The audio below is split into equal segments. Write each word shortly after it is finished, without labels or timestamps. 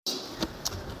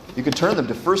You could turn them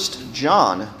to 1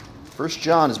 John. 1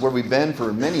 John is where we've been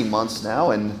for many months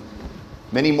now and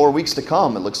many more weeks to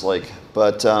come, it looks like.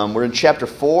 But we're in chapter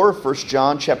 4, 1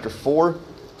 John chapter 4.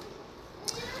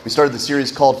 We started the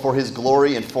series called For His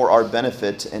Glory and For Our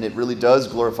Benefit, and it really does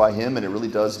glorify Him and it really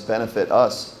does benefit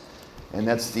us. And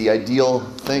that's the ideal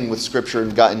thing with Scripture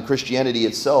and God and Christianity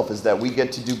itself, is that we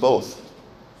get to do both.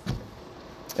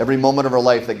 Every moment of our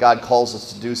life that God calls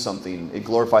us to do something, it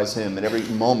glorifies Him, and every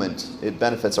moment it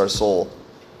benefits our soul.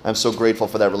 I'm so grateful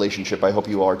for that relationship. I hope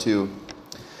you are too.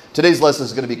 Today's lesson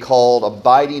is going to be called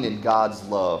Abiding in God's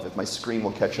Love, if my screen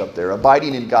will catch up there.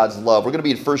 Abiding in God's Love. We're going to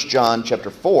be in 1 John chapter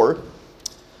 4,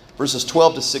 verses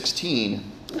 12 to 16.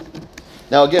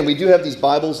 Now again, we do have these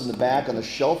Bibles in the back on the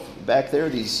shelf back there,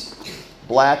 these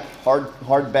black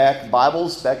hardback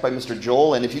Bibles backed by Mr.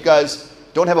 Joel. And if you guys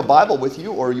don't have a Bible with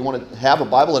you, or you want to have a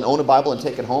Bible and own a Bible and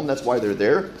take it home, that's why they're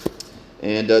there.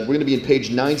 And we're going to be in page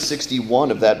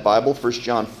 961 of that Bible, 1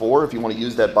 John 4. If you want to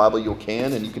use that Bible, you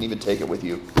can, and you can even take it with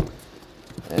you.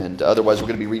 And otherwise, we're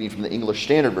going to be reading from the English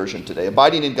Standard Version today.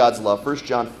 Abiding in God's Love, 1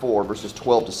 John 4, verses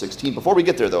 12 to 16. Before we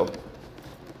get there, though,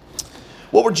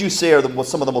 what would you say are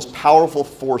some of the most powerful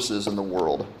forces in the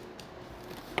world?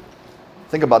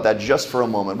 Think about that just for a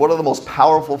moment. What are the most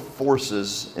powerful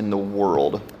forces in the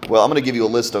world? Well, I'm going to give you a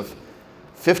list of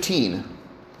 15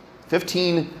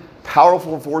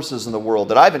 powerful forces in the world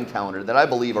that I've encountered that I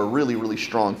believe are really, really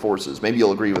strong forces. Maybe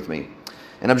you'll agree with me.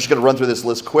 And I'm just going to run through this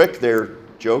list quick. They're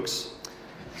jokes,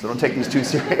 so don't take these too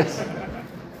serious.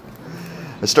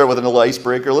 Let's start with a little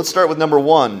icebreaker. Let's start with number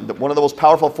 1. One of the most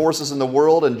powerful forces in the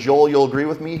world, and Joel, you'll agree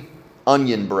with me,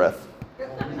 onion breath.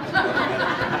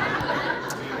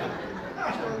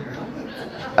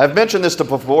 I've mentioned this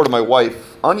before to my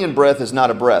wife. Onion breath is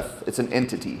not a breath. It's an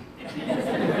entity.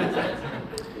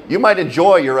 You might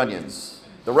enjoy your onions.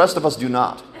 The rest of us do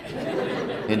not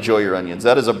enjoy your onions.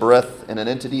 That is a breath and an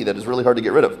entity that is really hard to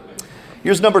get rid of.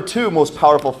 Here's number 2 most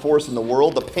powerful force in the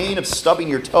world, the pain of stubbing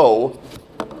your toe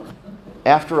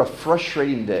after a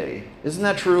frustrating day. Isn't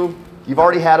that true? You've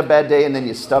already had a bad day and then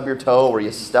you stub your toe or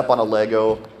you step on a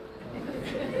Lego.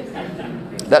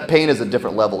 That pain is a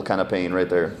different level kind of pain right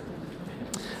there.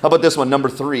 How about this one, number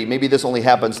 3? Maybe this only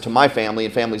happens to my family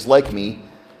and families like me.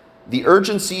 The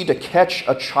urgency to catch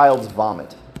a child's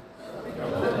vomit.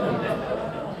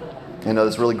 I know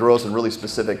this is really gross and really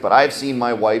specific, but I've seen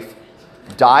my wife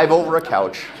dive over a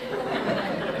couch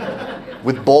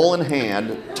with bowl in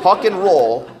hand, tuck and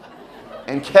roll,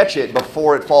 and catch it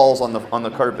before it falls on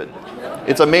the carpet.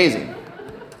 It's amazing.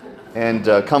 And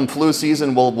come flu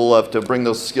season, we'll have to bring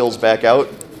those skills back out.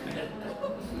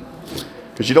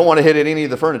 Because you don't want to hit any of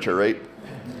the furniture, right?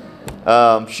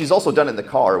 She's also done it in the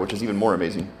car, which is even more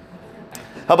amazing.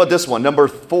 How about this one? Number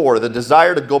 4, the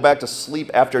desire to go back to sleep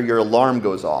after your alarm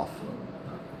goes off.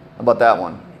 How about that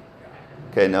one?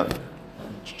 Okay, now,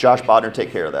 Josh Bodner,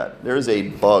 take care of that. There is a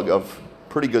bug of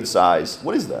pretty good size.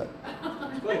 What is that?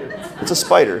 It's a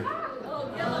spider.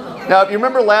 Now, if you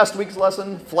remember last week's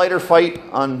lesson, flight or fight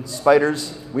on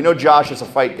spiders, we know Josh is a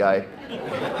fight guy.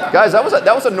 Guys, that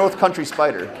was a North Country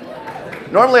spider.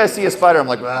 Normally I see a spider, I'm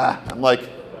like, I'm like,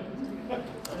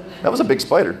 that was a big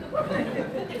spider.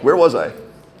 Where was I?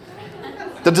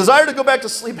 The desire to go back to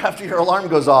sleep after your alarm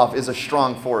goes off is a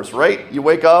strong force, right? You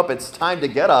wake up, it's time to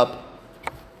get up,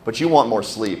 but you want more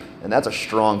sleep, and that's a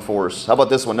strong force. How about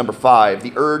this one, number 5,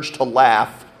 the urge to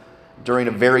laugh during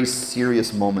a very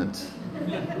serious moment.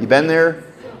 You been there?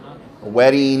 A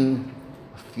wedding,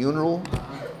 a funeral?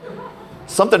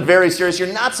 Something very serious.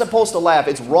 You're not supposed to laugh.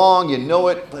 It's wrong, you know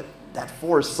it, but that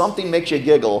force, something makes you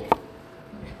giggle.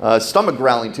 Stomach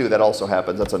growling too, that also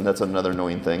happens. That's another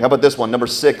annoying thing. How about this one, number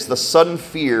 6, the sudden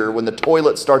fear when the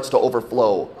toilet starts to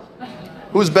overflow.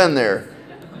 Who's been there?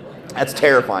 That's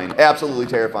terrifying, absolutely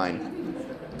terrifying.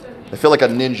 I feel like a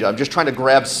ninja. I'm just trying to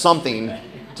grab something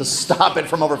to stop it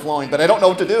from overflowing, but I don't know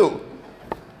what to do.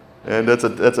 And that's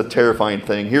a terrifying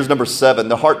thing. Here's number 7,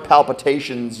 the heart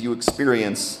palpitations you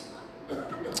experience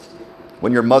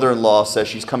when your mother-in-law says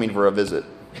she's coming for a visit.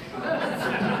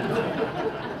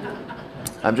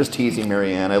 I'm just teasing,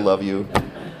 Marianne. I love you.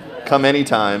 Come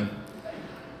anytime.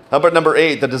 How about number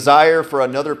 8, the desire for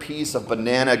another piece of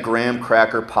banana graham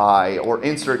cracker pie, or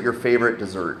insert your favorite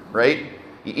dessert, right?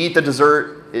 You eat the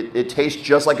dessert, it tastes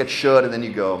just like it should, and then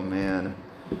you go, man,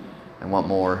 I want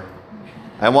more.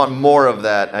 I want more of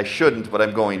that. I shouldn't, but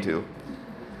I'm going to.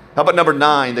 How about number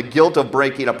 9, the guilt of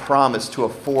breaking a promise to a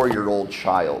 4-year-old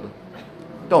child?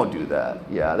 Don't do that.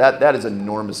 Yeah, that is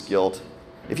enormous guilt.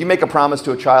 If you make a promise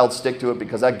to a child, stick to it,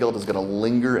 because that guilt is going to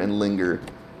linger and linger.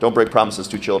 Don't break promises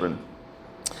to children.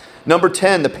 Number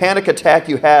 10, the panic attack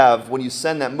you have when you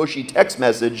send that mushy text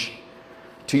message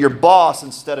to your boss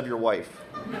instead of your wife,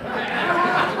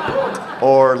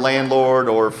 or landlord,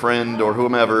 or friend, or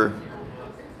whomever.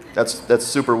 That's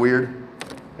super weird.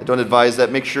 I don't advise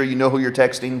that. Make sure you know who you're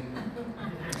texting.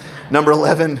 Number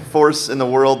 11, force in the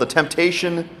world, the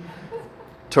temptation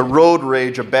to road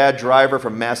rage a bad driver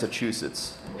from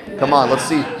Massachusetts. Come on, let's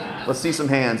see some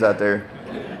hands out there.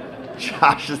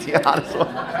 Josh is the honest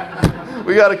one.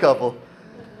 We got a couple.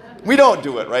 We don't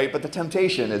do it, right? But the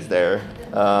temptation is there.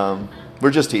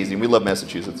 We're just teasing. We love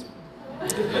Massachusetts.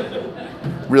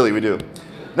 Really, we do.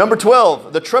 Number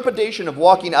 12, the trepidation of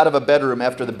walking out of a bedroom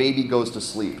after the baby goes to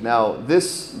sleep. Now,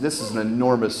 this is an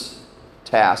enormous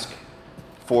task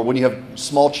for when you have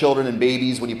small children and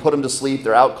babies. When you put them to sleep,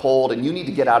 they're out cold, and you need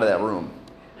to get out of that room.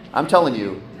 I'm telling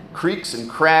you, creaks and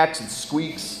cracks and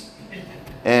squeaks,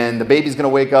 and the baby's going to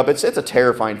wake up. It's a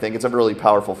terrifying thing. It's a really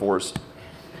powerful force.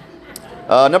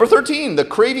 Number 13, the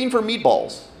craving for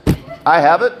meatballs. I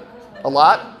have it a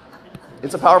lot.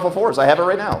 It's a powerful force. I have it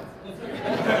right now.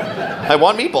 I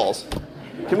want meatballs.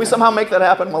 Can we somehow make that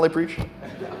happen while I preach?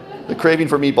 The craving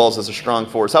for meatballs is a strong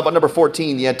force. How about number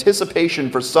 14, the anticipation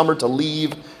for summer to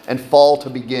leave and fall to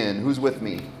begin? Who's with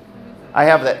me? I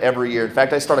have that every year. In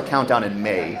fact, I start a countdown in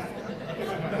May.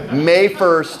 May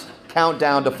 1st,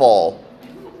 countdown to fall.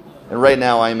 And right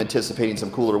now I am anticipating some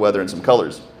cooler weather and some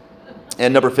colors.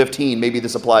 And number 15, maybe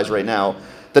this applies right now,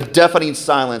 the deafening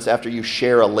silence after you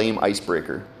share a lame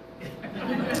icebreaker.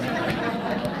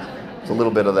 There's a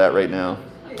little bit of that right now.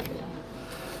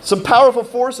 Some powerful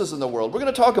forces in the world. We're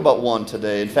going to talk about one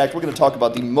today. In fact, we're going to talk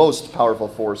about the most powerful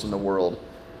force in the world.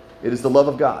 It is the love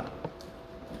of God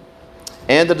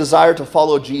and the desire to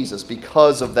follow Jesus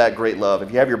because of that great love.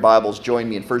 If you have your Bibles, join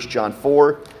me in 1 John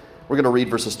 4. We're going to read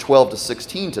verses 12 to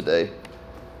 16 today.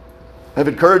 I've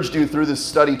encouraged you through this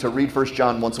study to read 1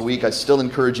 John once a week. I still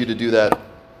encourage you to do that.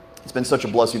 It's been such a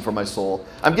blessing for my soul.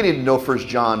 I'm getting to know 1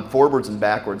 John forwards and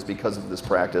backwards because of this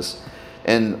practice.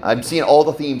 And I'm seeing all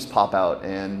the themes pop out,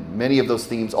 and many of those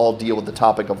themes all deal with the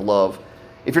topic of love.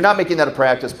 If you're not making that a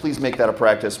practice, please make that a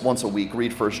practice once a week.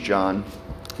 Read 1 John.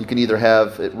 You can either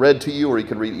have it read to you or you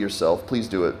can read it yourself. Please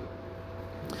do it.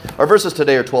 Our verses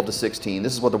today are 12 to 16.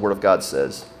 This is what the Word of God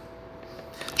says.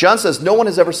 John says, "No one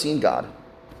has ever seen God.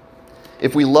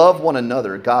 If we love one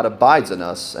another, God abides in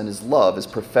us, and his love is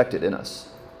perfected in us.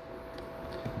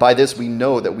 By this we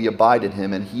know that we abide in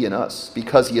him and he in us,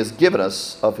 because he has given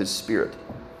us of his Spirit.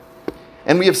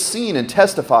 And we have seen and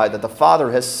testified that the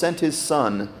Father has sent his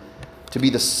Son to be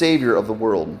the Savior of the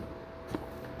world.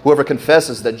 Whoever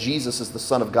confesses that Jesus is the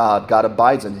Son of God, God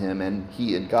abides in him and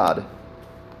he in God.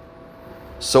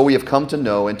 So we have come to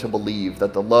know and to believe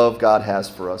that the love God has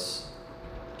for us.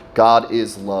 God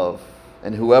is love,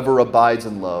 and whoever abides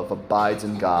in love abides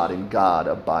in God, and God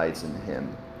abides in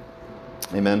him."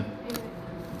 Amen.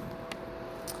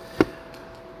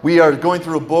 We are going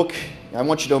through a book. I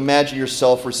want you to imagine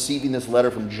yourself receiving this letter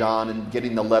from John and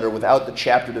getting the letter without the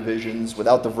chapter divisions,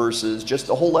 without the verses, just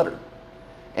the whole letter.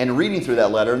 And reading through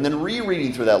that letter and then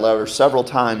rereading through that letter several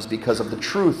times because of the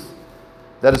truth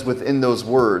that is within those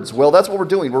words. Well, that's what we're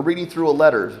doing. We're reading through a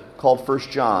letter called 1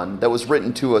 John that was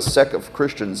written to a sect of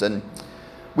Christians. And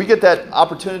we get that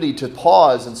opportunity to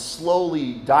pause and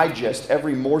slowly digest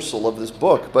every morsel of this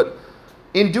book. But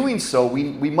in doing so, we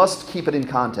must keep it in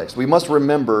context. We must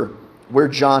remember where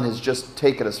John has just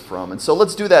taken us from. And so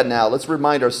let's do that now. Let's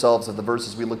remind ourselves of the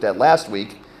verses we looked at last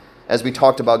week as we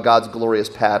talked about God's glorious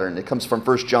pattern. It comes from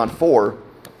 1 John 4,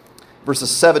 verses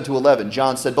 7 to 11.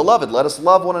 John said, "Beloved, let us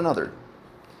love one another,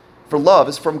 for love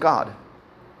is from God.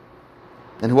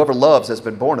 And whoever loves has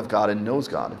been born of God and knows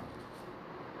God.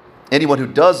 Anyone who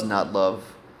does not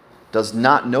love does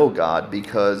not know God,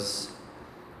 because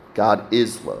God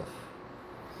is love.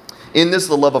 In this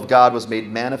the love of God was made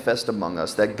manifest among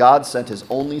us, that God sent his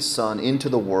only Son into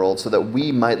the world so that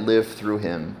we might live through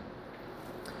him.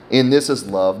 In this is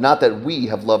love, not that we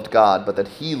have loved God, but that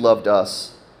he loved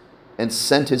us and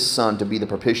sent his Son to be the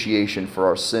propitiation for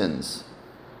our sins.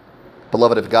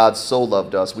 Beloved, if God so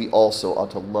loved us, we also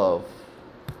ought to love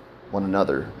one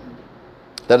another."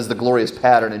 That is the glorious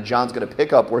pattern, and John's going to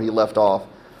pick up where he left off,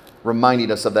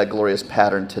 reminding us of that glorious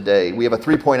pattern today. We have a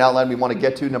 3-point outline we want to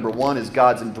get to. Number 1 is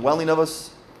God's indwelling of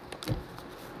us.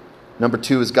 Number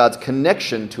 2 is God's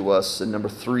connection to us. And number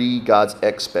 3, God's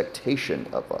expectation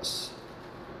of us.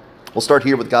 We'll start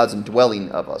here with God's indwelling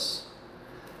of us.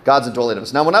 God's indwelling of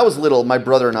us. Now, when I was little, my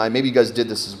brother and I, maybe you guys did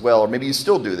this as well, or maybe you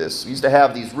still do this. We used to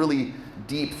have these really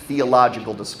deep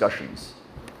theological discussions,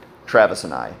 Travis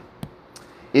and I.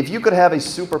 If you could have a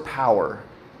superpower,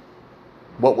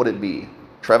 what would it be?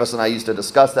 Travis and I used to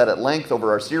discuss that at length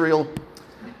over our cereal.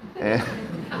 And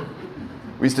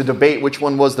We used to debate which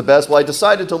one was the best. Well, I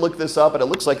decided to look this up, and it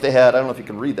looks like they had, I don't know if you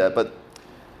can read that, but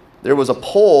there was a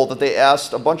poll that they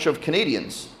asked a bunch of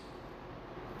Canadians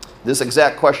this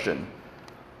exact question.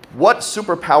 What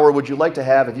superpower would you like to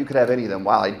have if you could have any of them?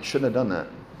 Wow, I shouldn't have done that.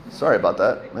 Sorry about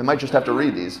that. I might just have to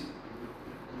read these.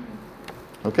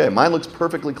 Okay, mine looks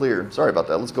perfectly clear. Sorry about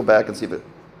that. Let's go back and see if it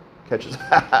catches.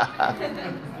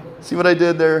 See what I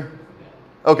did there?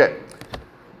 Okay.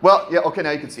 Well, yeah, okay,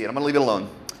 now you can see it. I'm going to leave it alone.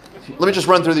 Let me just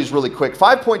run through these really quick.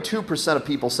 5.2% of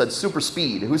people said super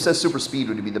speed. Who says super speed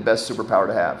would be the best superpower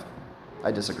to have?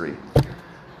 I disagree.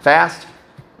 Fast?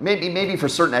 Maybe for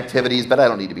certain activities, but I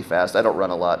don't need to be fast. I don't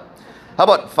run a lot. How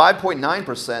about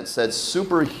 5.9% said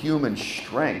superhuman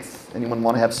strength? Anyone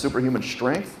want to have superhuman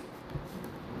strength?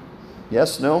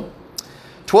 Yes? No?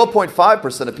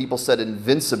 12.5% of people said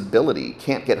invincibility.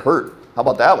 Can't get hurt. How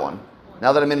about that one?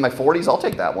 Now that I'm in my 40s, I'll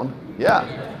take that one.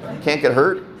 Yeah. Can't get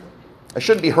hurt. I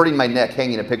shouldn't be hurting my neck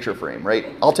hanging a picture frame, right?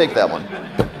 I'll take that one.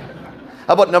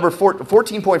 How about number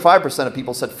 14.5% of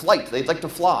people said flight. They'd like to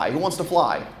fly. Who wants to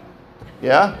fly?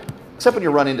 Yeah? Except when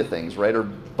you run into things, right? Or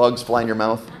bugs fly in your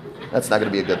mouth. That's not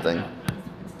going to be a good thing.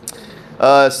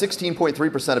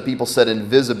 16.3% of people said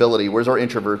invisibility. Where's our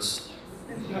introverts?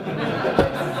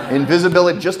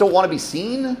 Invisibility, just don't want to be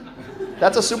seen?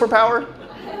 That's a superpower?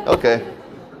 Okay.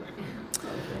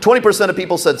 20% of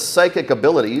people said psychic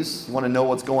abilities. You want to know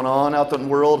what's going on out there in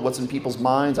the world? What's in people's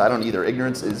minds? I don't either.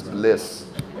 Ignorance is bliss.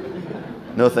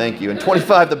 No, thank you. And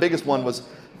 25, the biggest one, was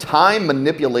time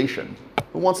manipulation.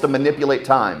 Who wants to manipulate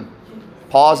time?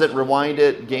 Pause it, rewind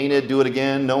it, gain it, do it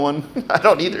again? No one? I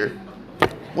don't either.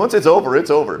 Once it's over,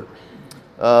 it's over.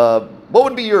 What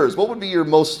would be yours? What would be your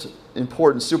most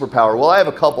important superpower? Well, I have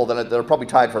a couple that are probably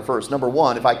tied for first. Number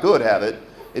one, if I could have it,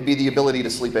 it'd be the ability to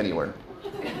sleep anywhere.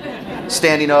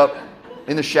 Standing up,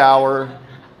 in the shower,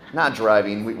 not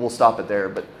driving. We'll stop it there.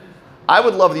 But I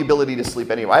would love the ability to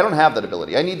sleep anywhere. I don't have that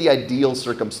ability. I need the ideal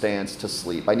circumstance to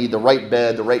sleep. I need the right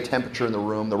bed, the right temperature in the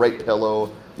room, the right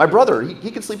pillow. My brother,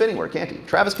 he can sleep anywhere, can't he?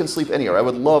 Travis can sleep anywhere. I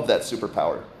would love that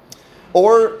superpower.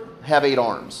 Or have 8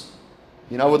 arms.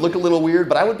 You know, it would look a little weird,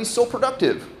 but I would be so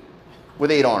productive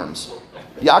with 8 arms.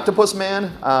 The octopus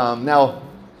man, now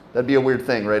that'd be a weird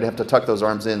thing, right? I'd have to tuck those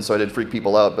arms in so I didn't freak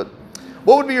people out. But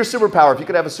what would be your superpower if you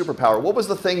could have a superpower? What was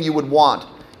the thing you would want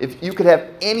if you could have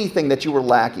anything that you were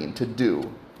lacking to do?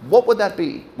 What would that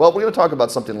be? Well, we're going to talk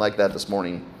about something like that this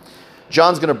morning.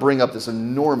 John's going to bring up this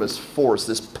enormous force,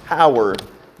 this power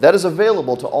that is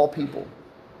available to all people.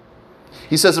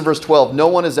 He says in verse 12, no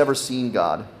one has ever seen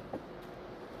God.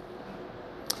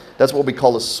 That's what we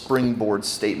call a springboard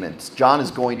statement. John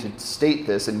is going to state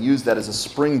this and use that as a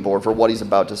springboard for what he's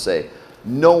about to say.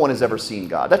 No one has ever seen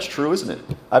God. That's true, isn't it?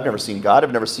 I've never seen God.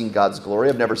 I've never seen God's glory.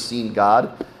 I've never seen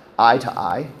God eye to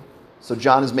eye. So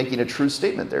John is making a true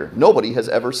statement there. Nobody has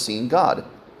ever seen God.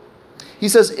 He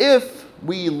says, if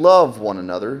we love one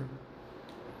another,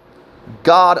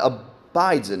 God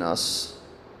abides in us,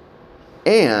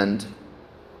 and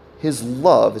his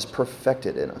love is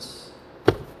perfected in us.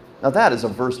 Now that is a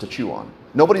verse to chew on.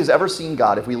 Nobody has ever seen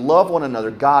God. If we love one another,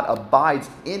 God abides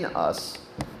in us,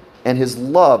 and his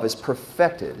love is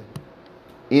perfected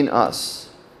in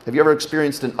us. Have you ever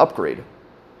experienced an upgrade?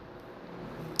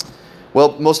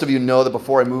 Well, most of you know that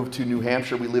before I moved to New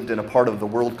Hampshire, we lived in a part of the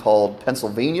world called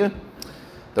Pennsylvania,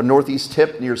 the northeast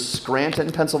tip near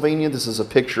Scranton, Pennsylvania. This is a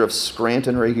picture of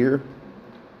Scranton right here.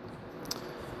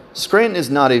 Scranton is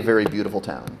not a very beautiful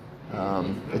town.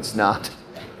 It's not.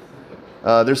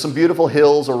 There's some beautiful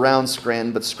hills around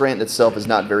Scranton, but Scranton itself is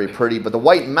not very pretty. But the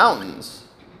White Mountains,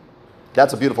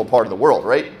 that's a beautiful part of the world,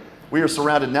 right? We are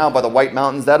surrounded now by the White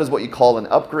Mountains. That is what you call an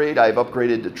upgrade. I've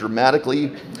upgraded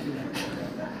dramatically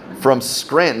from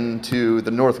Scranton to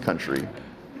the North Country,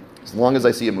 as long as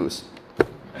I see a moose.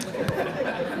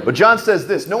 But John says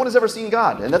this, no one has ever seen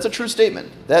God, and that's a true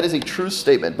statement. That is a true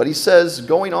statement. But he says,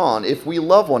 going on, if we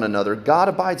love one another, God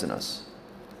abides in us,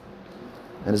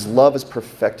 and his love is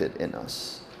perfected in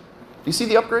us. Do you see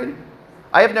the upgrade?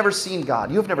 I have never seen God.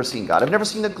 You have never seen God. I've never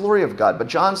seen the glory of God. But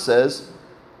John says,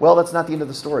 well, that's not the end of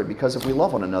the story, because if we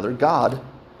love one another, God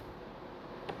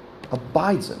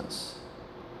abides in us.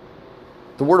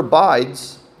 The word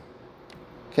abides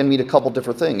can mean a couple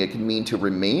different things. It can mean to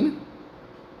remain,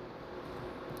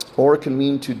 or it can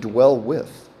mean to dwell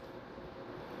with.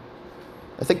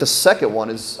 I think the second one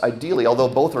is ideally, although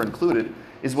both are included,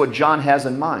 is what John has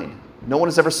in mind. No one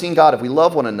has ever seen God. If we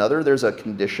love one another, there's a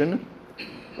condition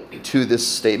to this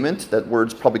statement. That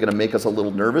word's probably going to make us a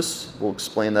little nervous. We'll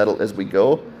explain that as we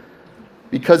go.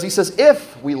 Because he says,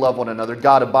 if we love one another,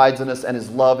 God abides in us and his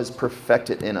love is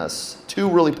perfected in us. Two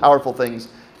really powerful things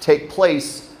take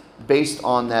place based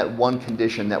on that one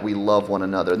condition that we love one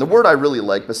another. And the word I really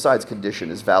like, besides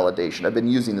condition, is validation. I've been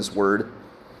using this word.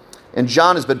 And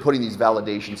John has been putting these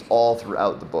validations all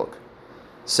throughout the book,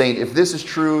 saying, if this is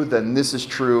true, then this is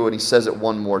true, and he says it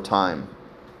one more time.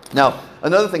 Now,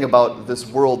 another thing about this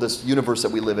world, this universe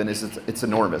that we live in, is it's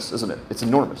enormous, isn't it? It's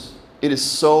enormous. It is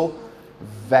so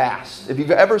vast. If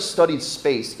you've ever studied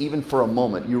space, even for a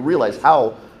moment, you realize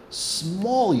how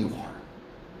small you are,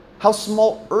 how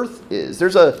small Earth is.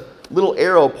 There's a little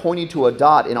arrow pointing to a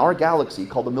dot in our galaxy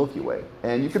called the Milky Way,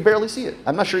 and you can barely see it.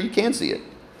 I'm not sure you can see it.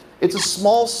 It's a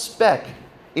small speck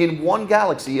in one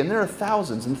galaxy, and there are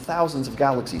thousands and thousands of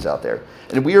galaxies out there.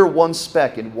 And we are one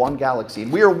speck in one galaxy,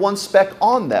 and we are one speck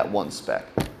on that one speck.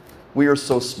 We are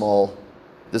so small.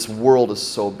 This world is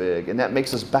so big, and that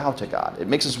makes us bow to God. It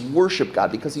makes us worship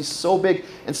God because he's so big,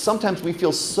 and sometimes we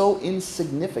feel so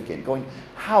insignificant, going,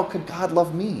 how could God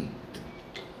love me?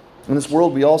 And this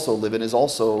world we also live in is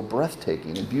also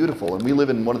breathtaking and beautiful, and we live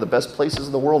in one of the best places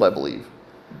in the world, I believe,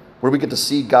 where we get to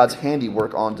see God's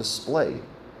handiwork on display.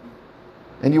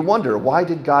 And you wonder, why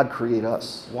did God create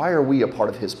us? Why are we a part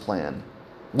of his plan?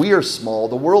 We are small,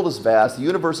 the world is vast, the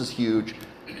universe is huge,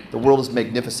 the world is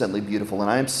magnificently beautiful, and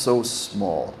I am so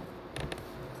small.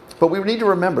 But we need to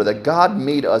remember that God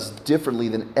made us differently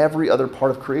than every other part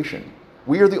of creation.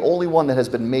 We are the only one that has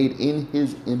been made in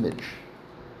his image.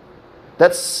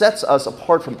 That sets us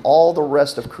apart from all the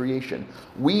rest of creation.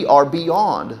 We are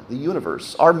beyond the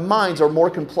universe. Our minds are more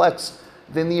complex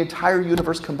than the entire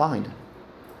universe combined.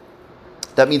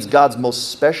 That means God's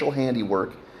most special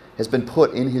handiwork has been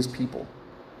put in his people.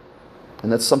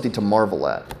 And that's something to marvel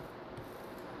at.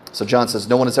 So John says,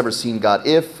 no one has ever seen God.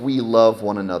 If we love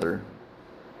one another,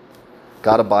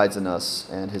 God abides in us,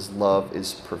 and his love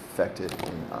is perfected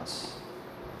in us.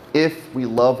 If we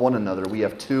love one another, we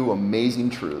have two amazing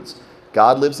truths.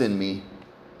 God lives in me,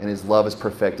 and his love is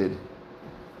perfected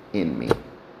in me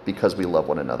because we love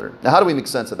one another. Now, how do we make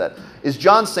sense of that? Is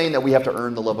John saying that we have to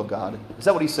earn the love of God? Is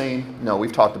that what he's saying? No,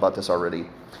 we've talked about this already.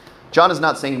 John is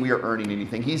not saying we are earning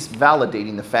anything. He's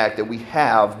validating the fact that we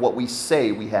have what we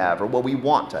say we have or what we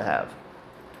want to have.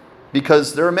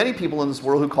 Because there are many people in this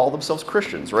world who call themselves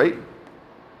Christians, right?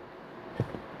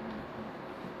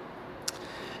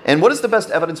 And what is the best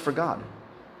evidence for God?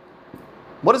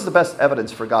 What is the best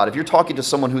evidence for God? If you're talking to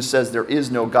someone who says there is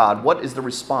no God, what is the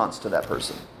response to that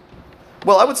person?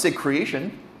 Well, I would say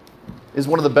creation is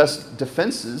one of the best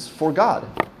defenses for God.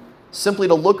 Simply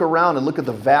to look around and look at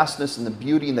the vastness and the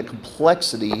beauty and the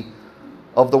complexity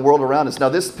of the world around us. Now,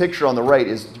 this picture on the right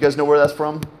do you guys know where that's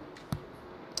from?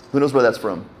 Who knows where that's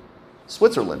from?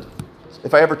 Switzerland.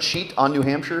 If I ever cheat on New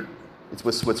Hampshire, it's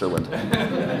with Switzerland.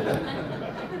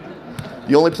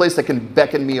 The only place that can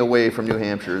beckon me away from New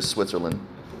Hampshire is Switzerland.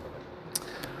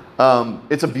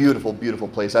 It's a beautiful, beautiful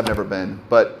place. I've never been.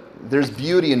 But there's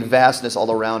beauty and vastness all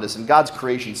around us. And God's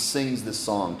creation sings this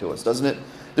song to us, doesn't it?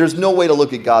 There's no way to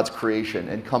look at God's creation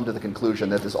and come to the conclusion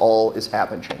that this all is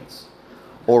happen chance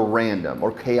or random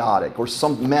or chaotic or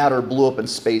some matter blew up in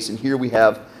space. And here we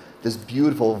have this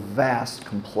beautiful, vast,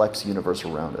 complex universe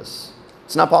around us.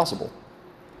 It's not possible.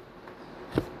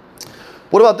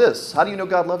 What about this? How do you know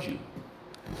God loves you?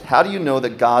 How do you know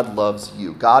that God loves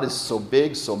you? God is so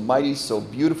big, so mighty, so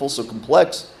beautiful, so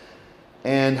complex.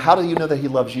 And how do you know that he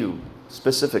loves you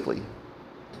specifically?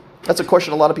 That's a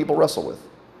question a lot of people wrestle with.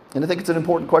 And I think it's an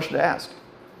important question to ask. You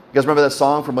guys remember that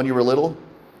song from when you were little?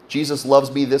 Jesus loves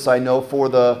me, this I know, for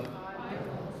the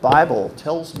Bible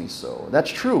tells me so. That's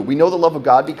true. We know the love of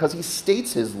God because he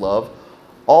states his love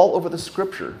all over the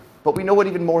scripture. But we know it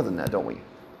even more than that, don't we?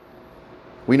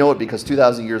 We know it because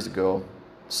 2,000 years ago,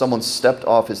 someone stepped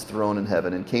off his throne in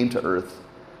heaven and came to earth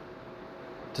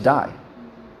to die.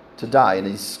 To die. And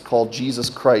he's called Jesus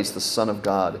Christ, the Son of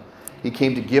God. He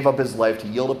came to give up his life, to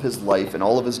yield up his life and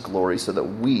all of his glory so that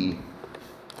we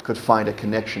could find a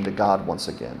connection to God once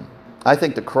again. I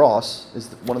think the cross is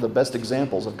one of the best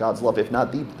examples of God's love, if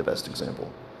not the best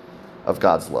example of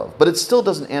God's love. But it still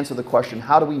doesn't answer the question,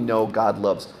 how do we know God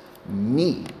loves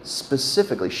me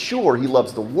specifically? Sure, he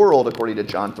loves the world, according to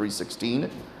John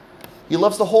 3:16. He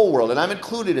loves the whole world, and I'm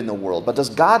included in the world. But does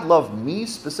God love me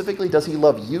specifically? Does he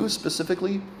love you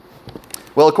specifically?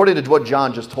 Well, according to what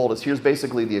John just told us, here's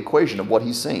basically the equation of what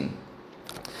he's saying.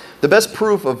 The best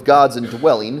proof of God's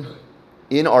indwelling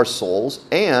in our souls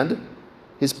and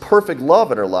his perfect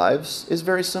love in our lives is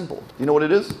very simple. You know what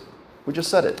it is? We just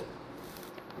said it.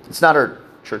 It's not our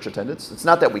church attendance. It's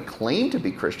not that we claim to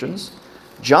be Christians.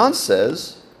 John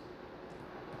says,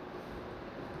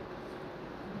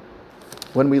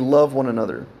 when we love one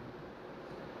another.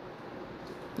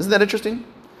 Isn't that interesting?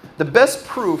 The best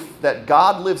proof that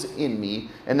God lives in me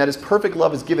and that his perfect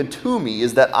love is given to me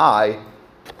is that I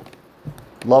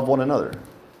love one another.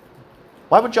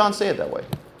 Why would John say it that way?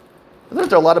 Isn't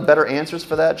there a lot of better answers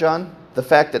for that, John? The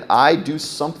fact that I do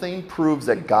something proves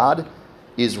that God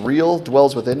is real,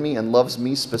 dwells within me, and loves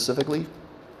me specifically.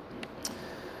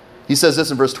 He says this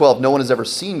in verse 12, no one has ever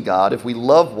seen God. If we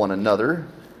love one another,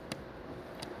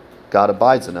 God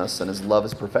abides in us, and his love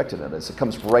is perfected in us. It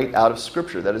comes right out of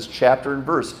Scripture. That is chapter and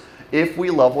verse. If we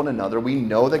love one another, we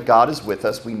know that God is with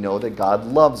us. We know that God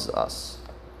loves us.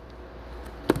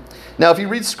 Now, if you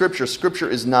read Scripture, Scripture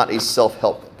is not a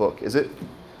self-help book, is it?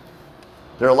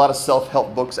 There are a lot of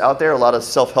self-help books out there, a lot of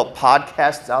self-help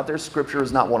podcasts out there. Scripture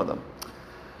is not one of them.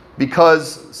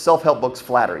 Because self-help books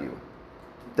flatter you.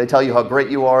 They tell you how great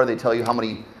you are. They tell you how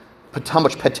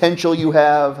much potential you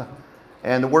have.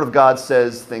 And the Word of God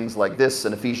says things like this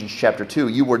in Ephesians chapter 2.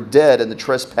 You were dead in the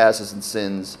trespasses and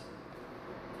sins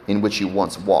in which you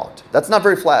once walked. That's not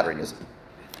very flattering, is it?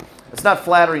 It's not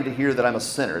flattering to hear that I'm a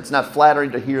sinner. It's not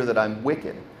flattering to hear that I'm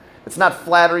wicked. It's not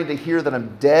flattering to hear that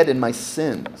I'm dead in my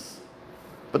sins.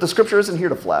 But the Scripture isn't here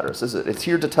to flatter us, is it? It's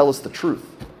here to tell us the truth.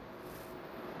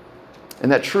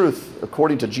 And that truth,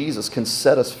 according to Jesus, can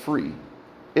set us free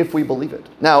if we believe it.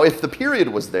 Now, if the period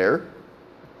was there,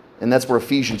 and that's where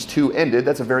Ephesians 2 ended,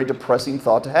 that's a very depressing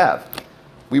thought to have.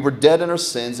 We were dead in our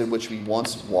sins in which we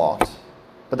once walked.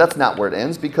 But that's not where it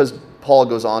ends, because Paul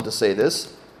goes on to say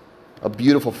this, a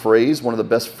beautiful phrase, one of the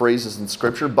best phrases in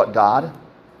Scripture, but God,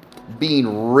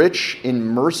 being rich in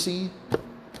mercy,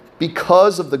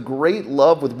 because of the great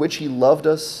love with which he loved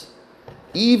us,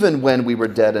 even when we were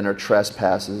dead in our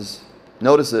trespasses,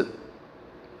 notice it,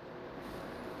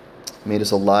 made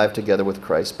us alive together with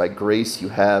Christ. By grace you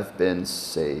have been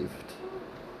saved.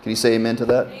 Can you say amen to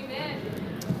that? Amen.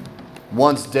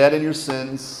 Once dead in your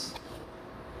sins,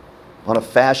 on a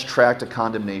fast track to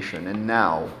condemnation, and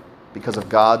now, because of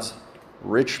God's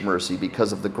rich mercy,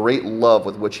 because of the great love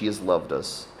with which he has loved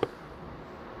us,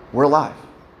 we're alive.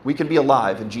 We can be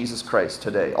alive in Jesus Christ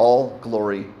today. All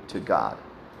glory to God.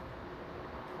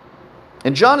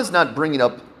 And John is not bringing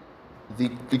up the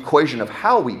equation of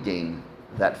how we gain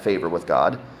that favor with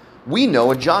God. We know,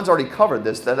 and John's already covered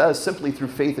this, that is simply through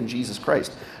faith in Jesus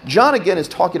Christ. John, again, is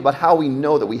talking about how we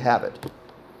know that we have it.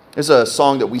 There's a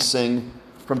song that we sing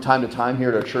from time to time here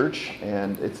at our church,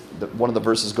 and one of the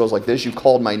verses goes like this, you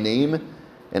called my name,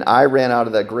 and I ran out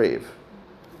of that grave.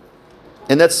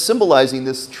 And that's symbolizing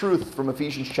this truth from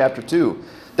Ephesians chapter 2,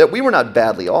 that we were not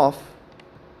badly off.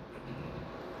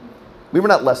 We were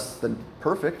not less than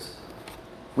perfect.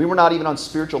 We were not even on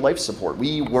spiritual life support.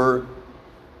 We were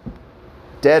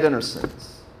dead in our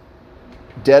sins.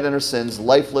 Dead in our sins,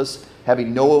 lifeless,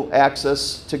 having no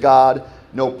access to God,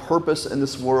 no purpose in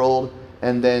this world,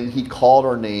 and then he called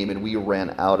our name and we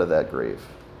ran out of that grave.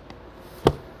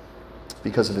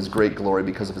 Because of his great glory,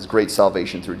 because of his great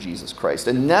salvation through Jesus Christ.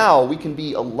 And now we can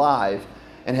be alive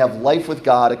and have life with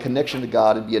God, a connection to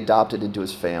God, and be adopted into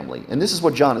his family. And this is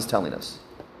what John is telling us.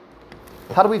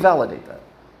 How do we validate that?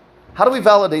 How do we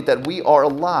validate that we are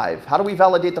alive? How do we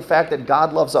validate the fact that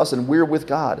God loves us and we're with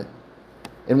God?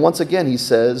 And once again, he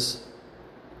says,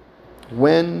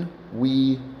 when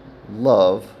we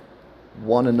love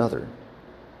one another.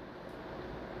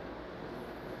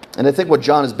 And I think what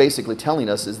John is basically telling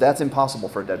us is that's impossible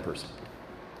for a dead person.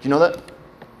 Do you know that?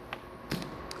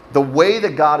 The way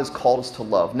that God has called us to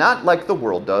love, not like the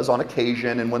world does on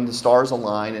occasion and when the stars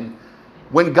align, and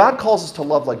when God calls us to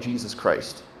love like Jesus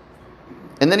Christ,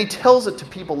 and then he tells it to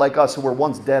people like us who were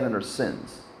once dead in our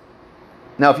sins.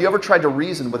 Now, if you ever tried to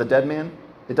reason with a dead man,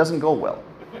 it doesn't go well,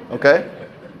 okay?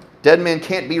 Dead man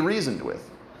can't be reasoned with.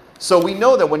 So we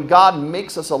know that when God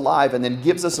makes us alive and then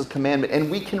gives us a commandment,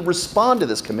 and we can respond to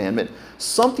this commandment,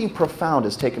 something profound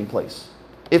has taken place.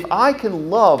 If I can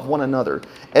love one another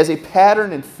as a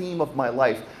pattern and theme of my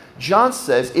life, John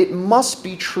says it must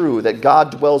be true that God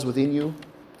dwells within you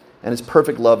and his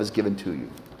perfect love is given to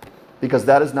you. Because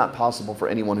that is not possible for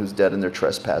anyone who's dead in their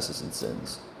trespasses and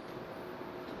sins.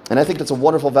 And I think that's a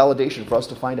wonderful validation for us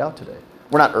to find out today.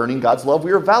 We're not earning God's love.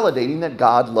 We are validating that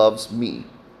God loves me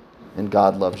and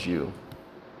God loves you.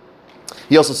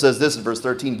 He also says this in verse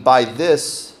 13, by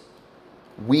this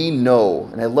we know,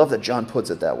 and I love that John puts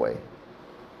it that way.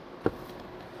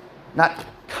 Not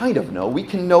kind of know, we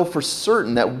can know for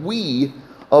certain that we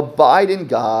abide in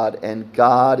God and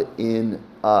God in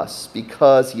us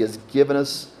because he has given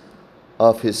us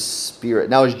of his Spirit.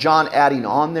 Now, is John adding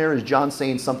on there? Is John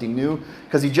saying something new?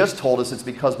 Because he just told us it's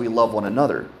because we love one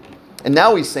another. And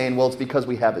now he's saying, well, it's because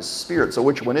we have his Spirit. So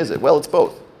which one is it? Well, it's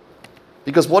both.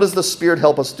 Because what does the Spirit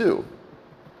help us do?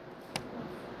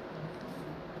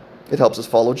 It helps us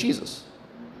follow Jesus.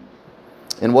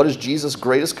 And what is Jesus'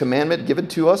 greatest commandment given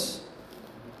to us?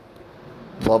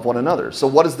 Love one another. So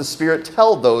what does the Spirit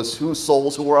tell those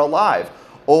souls who are alive?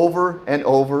 Over and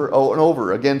over and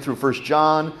over. Again, through 1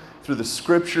 John, through the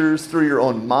Scriptures, through your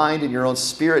own mind and your own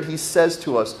spirit, he says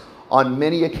to us on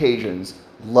many occasions,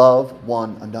 love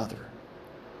one another.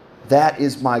 That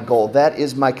is my goal. That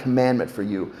is my commandment for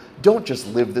you. Don't just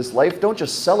live this life. Don't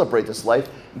just celebrate this life.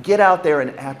 Get out there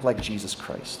and act like Jesus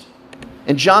Christ.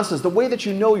 And John says the way that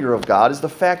you know you're of God is the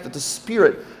fact that the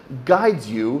Spirit guides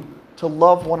you to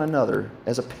love one another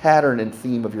as a pattern and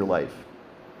theme of your life.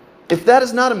 If that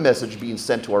is not a message being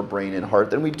sent to our brain and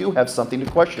heart, then we do have something to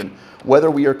question,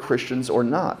 whether we are Christians or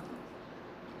not.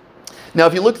 Now,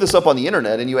 if you look this up on the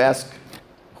internet and you ask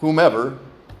whomever,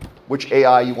 which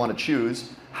AI you want to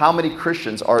choose, how many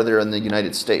Christians are there in the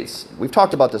United States? We've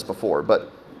talked about this before,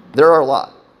 but there are a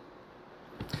lot.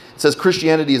 It says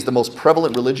Christianity is the most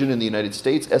prevalent religion in the United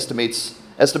States. Estimates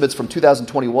from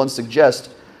 2021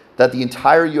 suggest that the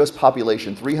entire U.S.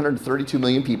 population, 332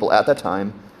 million people at that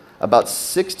time, about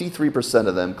 63%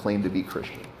 of them claim to be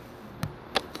Christian.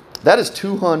 That is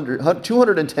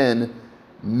 210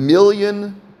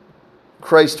 million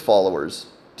Christ followers.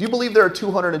 Do you believe there are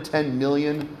 210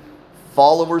 million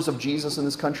followers of Jesus in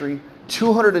this country?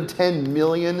 210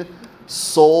 million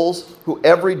souls who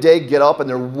every day get up and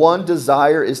their one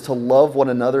desire is to love one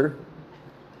another?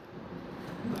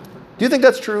 Do you think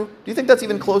that's true? Do you think that's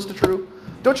even close to true?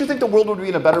 Don't you think the world would be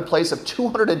in a better place if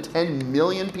 210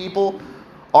 million people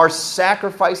are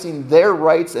sacrificing their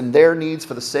rights and their needs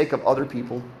for the sake of other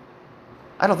people?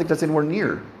 I don't think that's anywhere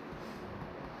near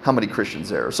how many Christians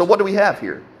there are. So what do we have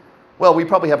here? Well, we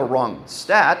probably have a wrong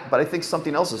stat, but I think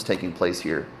something else is taking place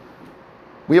here.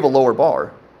 We have a lower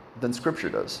bar than Scripture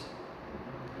does.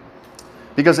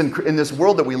 Because in this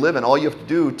world that we live in, all you have to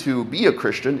do to be a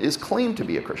Christian is claim to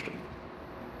be a Christian.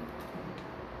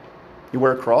 You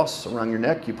wear a cross around your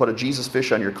neck, you put a Jesus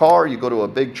fish on your car, you go to a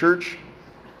big church,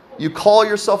 you call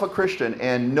yourself a Christian,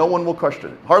 and no one will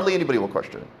question it. Hardly anybody will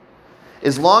question it.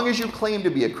 As long as you claim to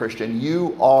be a Christian,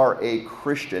 you are a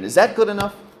Christian. Is that good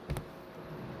enough?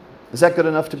 Is that good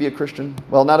enough to be a Christian?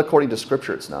 Well, not according to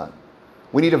Scripture, it's not.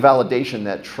 We need a validation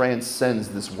that transcends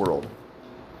this world.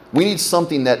 We need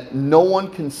something that no one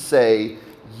can say,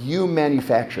 you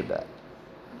manufactured that.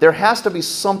 There has to be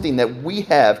something that we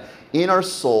have in our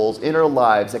souls, in our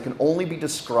lives, that can only be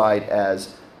described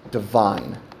as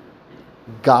divine,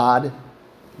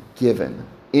 God-given,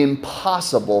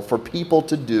 impossible for people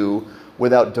to do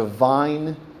without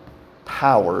divine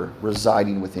power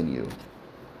residing within you.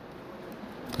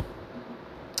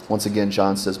 Once again,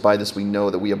 John says, by this we know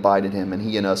that we abide in him and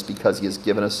he in us because he has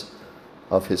given us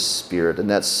of his Spirit. And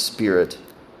that Spirit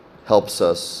helps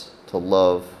us to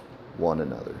love one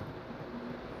another.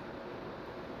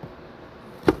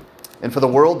 And for the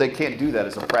world, they can't do that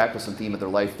as a practice and theme of their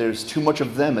life. There's too much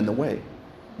of them in the way.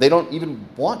 They don't even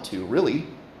want to, really.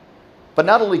 But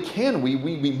not only can we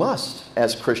must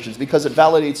as Christians, because it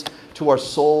validates to our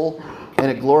soul and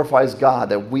it glorifies God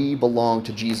that we belong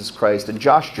to Jesus Christ. And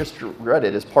Josh just read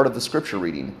it as part of the Scripture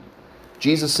reading.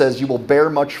 Jesus says, you will bear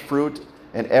much fruit,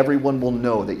 and everyone will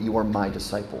know that you are my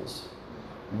disciples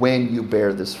when you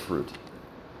bear this fruit.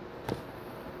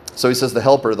 So he says, the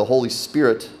Helper, the Holy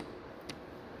Spirit,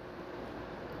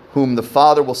 whom the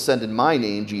Father will send in my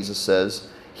name, Jesus says,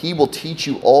 he will teach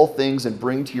you all things and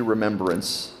bring to your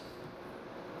remembrance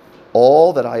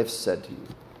all that I have said to you.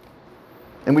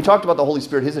 And we talked about the Holy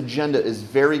Spirit. His agenda is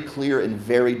very clear and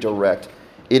very direct.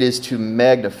 It is to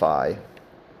magnify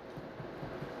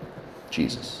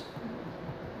Jesus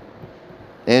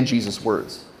and Jesus'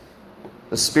 words.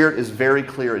 The Spirit is very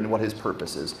clear in what his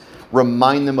purpose is.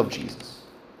 Remind them of Jesus.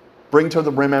 Bring to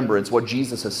the remembrance what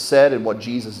Jesus has said and what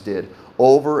Jesus did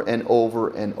over and over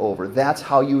and over. That's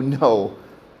how you know,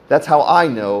 that's how I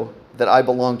know that I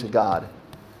belong to God.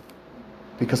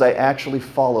 Because I actually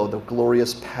follow the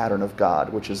glorious pattern of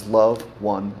God, which is love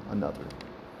one another.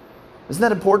 Isn't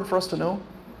that important for us to know?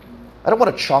 I don't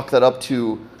want to chalk that up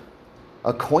to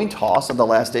a coin toss on the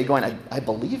last day going, I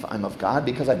believe I'm of God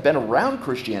because I've been around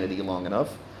Christianity long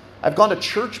enough. I've gone to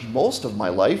church most of my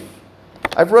life.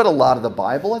 I've read a lot of the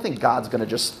Bible. I think God's going to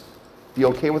just be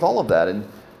okay with all of that and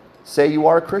say you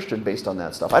are a Christian based on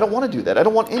that stuff. I don't want to do that. I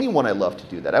don't want anyone I love to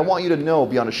do that. I want you to know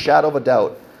beyond a shadow of a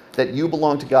doubt that you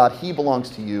belong to God, he belongs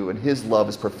to you, and his love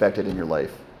is perfected in your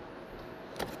life.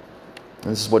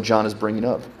 And this is what John is bringing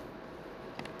up.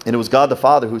 And it was God the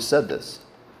Father who said this.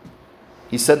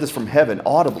 He said this from heaven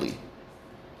audibly.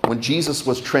 When Jesus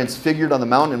was transfigured on the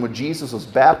mountain and when Jesus was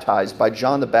baptized by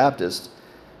John the Baptist,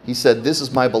 he said, this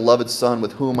is my beloved Son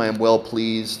with whom I am well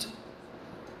pleased.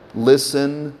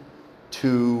 Listen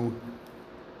to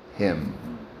him.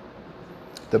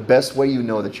 The best way you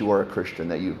know that you are a Christian,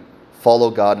 that you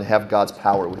follow God and have God's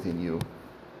power within you,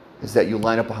 is that you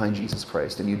line up behind Jesus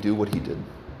Christ and you do what he did.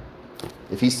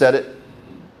 If he said it,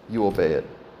 you obey it.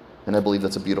 And I believe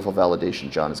that's a beautiful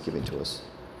validation John is giving to us.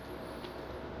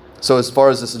 So as far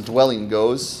as this indwelling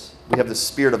goes, we have the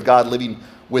Spirit of God living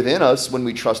within us when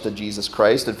we trust in Jesus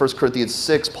Christ. In 1 Corinthians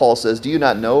 6, Paul says, "Do you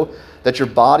not know that your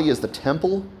body is the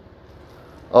temple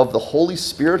of the Holy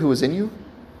Spirit who is in you,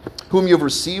 whom you have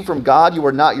received from God? You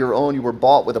are not your own. You were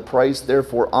bought with a price.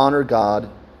 Therefore, honor God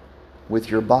with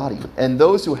your body." And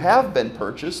those who have been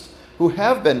purchased, who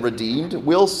have been redeemed,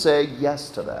 will say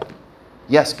yes to that.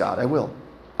 Yes, God, I will.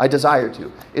 I desire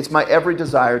to. It's my every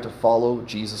desire to follow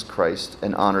Jesus Christ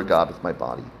and honor God with my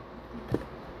body.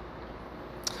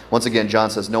 Once again, John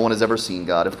says, no one has ever seen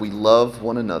God. If we love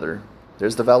one another,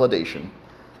 there's the validation.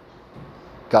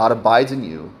 God abides in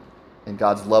you, and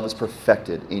God's love is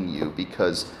perfected in you,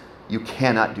 because you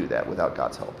cannot do that without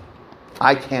God's help.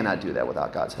 I cannot do that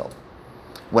without God's help.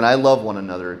 When I love one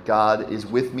another, God is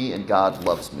with me and God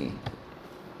loves me.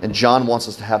 And John wants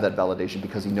us to have that validation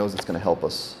because he knows it's going to help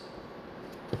us.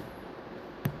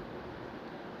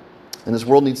 And this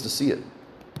world needs to see it.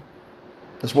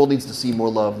 This world needs to see more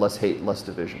love, less hate, less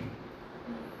division.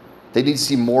 They need to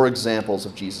see more examples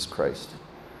of Jesus Christ.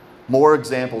 More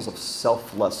examples of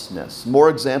selflessness. More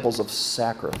examples of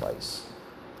sacrifice.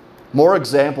 More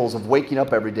examples of waking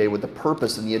up every day with the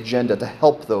purpose and the agenda to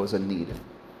help those in need.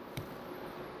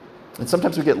 And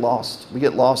sometimes we get lost. We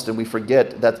get lost and we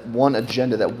forget that one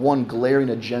agenda, that one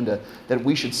glaring agenda, that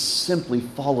we should simply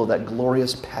follow that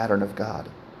glorious pattern of God.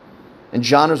 And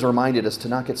John has reminded us to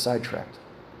not get sidetracked.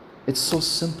 It's so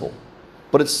simple,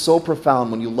 but it's so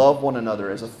profound. When you love one another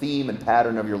as a theme and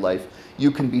pattern of your life,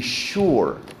 you can be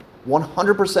sure,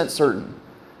 100% certain,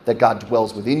 that God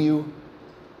dwells within you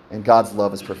and God's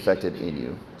love is perfected in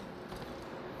you.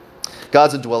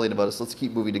 God's indwelling about us. Let's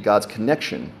keep moving to God's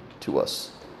connection to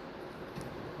us.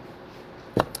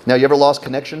 Now, you ever lost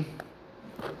connection?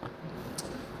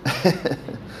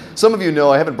 Some of you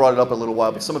know, I haven't brought it up in a little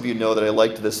while, but some of you know that I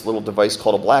liked this little device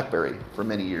called a BlackBerry for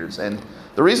many years. And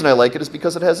the reason I like it is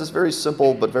because it has this very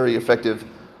simple but very effective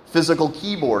physical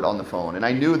keyboard on the phone. And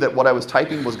I knew that what I was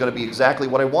typing was going to be exactly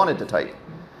what I wanted to type.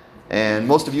 And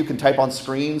most of you can type on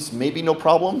screens, maybe no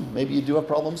problem. Maybe you do have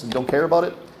problems and don't care about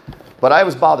it. But I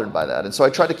was bothered by that. And so I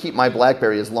tried to keep my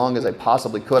BlackBerry as long as I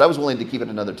possibly could. I was willing to keep it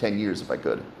another 10 years if I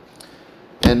could.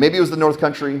 And maybe it was the North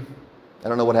Country. I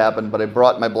don't know what happened, but I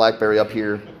brought my BlackBerry up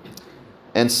here.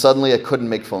 And suddenly I couldn't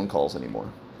make phone calls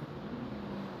anymore.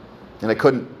 And I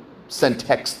couldn't send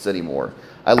texts anymore.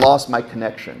 I lost my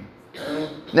connection.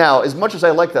 Now, as much as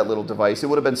I like that little device, it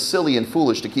would have been silly and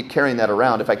foolish to keep carrying that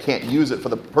around if I can't use it for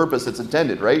the purpose it's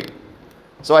intended, right?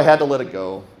 So I had to let it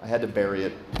go. I had to bury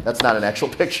it. That's not an actual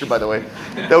picture, by the way.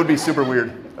 That would be super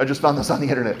weird. I just found this on the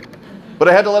internet. But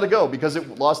I had to let it go because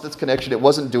it lost its connection. It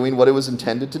wasn't doing what it was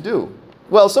intended to do.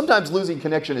 Well, sometimes losing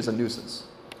connection is a nuisance,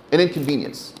 an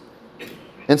inconvenience.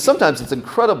 And sometimes it's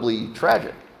incredibly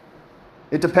tragic.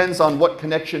 It depends on what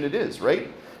connection it is, right?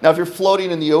 Now, if you're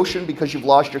floating in the ocean because you've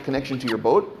lost your connection to your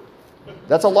boat,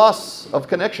 that's a loss of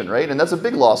connection, right? And that's a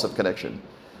big loss of connection.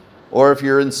 Or if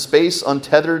you're in space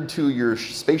untethered to your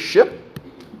spaceship,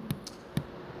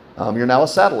 you're now a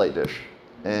satellite dish.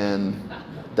 And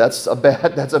that's a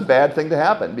bad thing to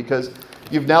happen because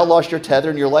you've now lost your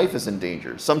tether and your life is in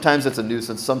danger. Sometimes it's a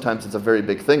nuisance. Sometimes it's a very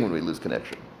big thing when we lose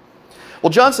connection. Well,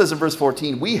 John says in verse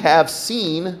 14, we have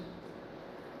seen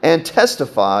and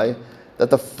testify that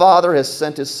the Father has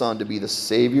sent his Son to be the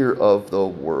Savior of the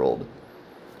world.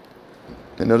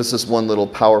 And notice this one little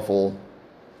powerful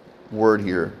word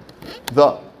here.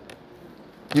 The.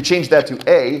 You change that to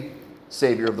a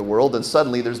Savior of the world, and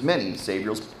suddenly there's many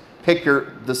Saviors. Pick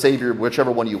the Savior,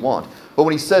 whichever one you want. But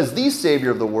when he says the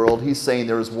Savior of the world, he's saying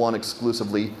there is one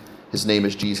exclusively. His name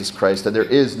is Jesus Christ, and there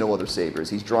is no other Saviors.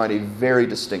 He's drawing a very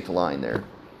distinct line there.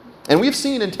 And we've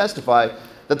seen and testify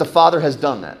that the Father has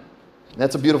done that. And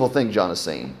that's a beautiful thing John is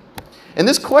saying. And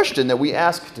this question that we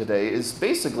ask today is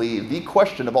basically the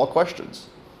question of all questions.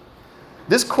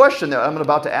 This question that I'm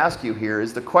about to ask you here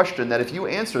is the question that if you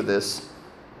answer this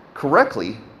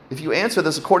correctly, if you answer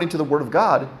this according to the Word of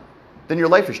God, then your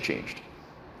life has changed.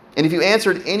 And if you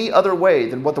answered any other way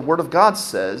than what the Word of God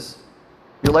says,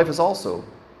 your life is also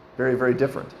very, very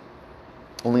different,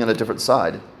 only on a different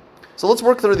side. So let's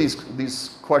work through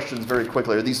these questions very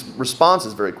quickly, or these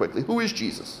responses very quickly. Who is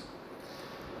Jesus?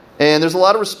 And there's a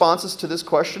lot of responses to this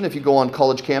question. If you go on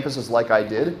college campuses like I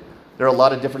did, there are a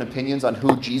lot of different opinions on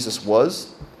who Jesus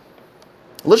was.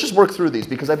 Let's just work through these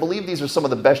because I believe these are some of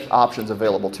the best options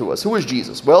available to us. Who is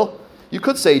Jesus? Well, you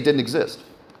could say he didn't exist.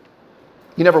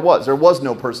 He never was. There was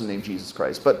no person named Jesus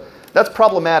Christ. But that's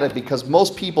problematic because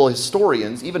most people,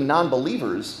 historians, even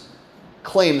non-believers,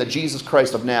 claim that Jesus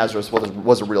Christ of Nazareth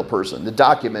was a real person. The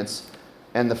documents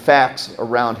and the facts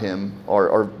around him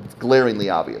are glaringly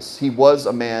obvious. He was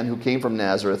a man who came from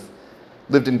Nazareth,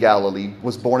 lived in Galilee,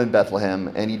 was born in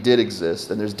Bethlehem, and he did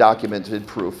exist, and there's documented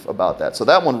proof about that. So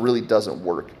that one really doesn't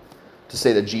work to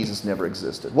say that Jesus never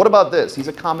existed. What about this? He's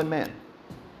a common man.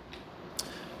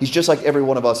 He's just like every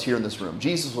one of us here in this room.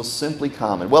 Jesus was simply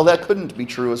common. Well, that couldn't be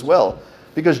true as well,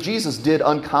 because Jesus did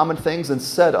uncommon things and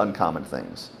said uncommon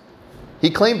things. He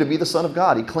claimed to be the Son of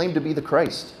God. He claimed to be the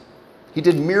Christ. He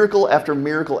did miracle after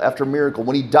miracle after miracle.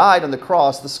 When he died on the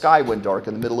cross, the sky went dark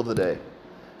in the middle of the day.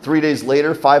 3 days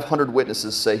later, 500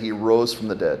 witnesses say he rose from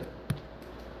the dead.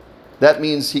 That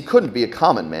means he couldn't be a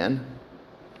common man,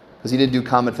 because he didn't do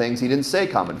common things. He didn't say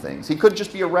common things. He couldn't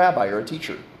just be a rabbi or a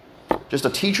teacher, just a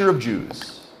teacher of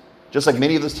Jews. Just like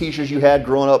many of those teachers you had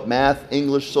growing up, math,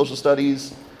 English, social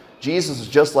studies, Jesus is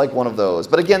just like one of those.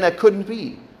 But again, that couldn't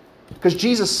be, because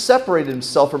Jesus separated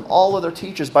himself from all other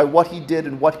teachers by what he did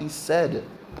and what he said.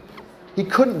 He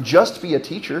couldn't just be a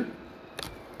teacher,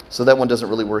 so that one doesn't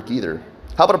really work either.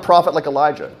 How about a prophet like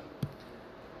Elijah?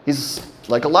 He's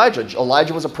like Elijah.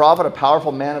 Elijah was a prophet, a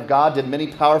powerful man of God, did many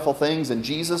powerful things, and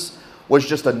Jesus was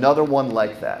just another one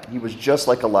like that. He was just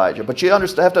like Elijah. But you have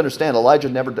to understand, Elijah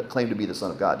never claimed to be the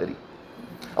Son of God, did he?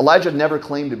 Elijah never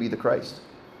claimed to be the Christ.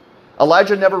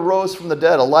 Elijah never rose from the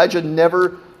dead. Elijah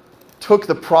never took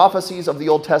the prophecies of the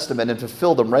Old Testament and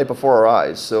fulfilled them right before our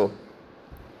eyes. So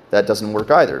that doesn't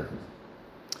work either.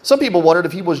 Some people wondered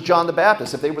if he was John the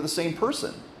Baptist, if they were the same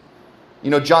person.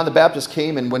 You know, John the Baptist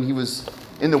came, and when he was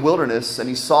in the wilderness and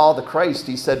he saw the Christ,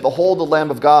 he said, "Behold the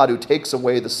Lamb of God who takes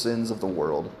away the sins of the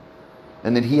world."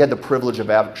 And then he had the privilege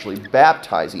of actually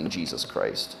baptizing Jesus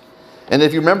Christ. And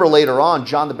if you remember later on,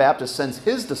 John the Baptist sends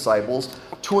his disciples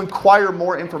to inquire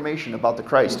more information about the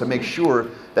Christ, to make sure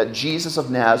that Jesus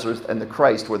of Nazareth and the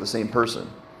Christ were the same person.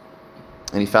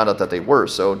 And he found out that they were,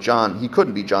 so he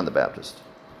couldn't be John the Baptist.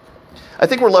 I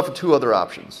think we're left with two other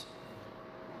options.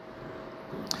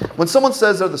 When someone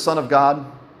says they're the Son of God,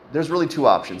 there's really two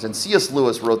options. And C.S.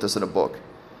 Lewis wrote this in a book.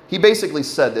 He basically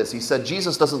said this. He said,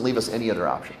 Jesus doesn't leave us any other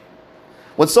option.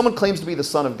 When someone claims to be the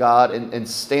Son of God and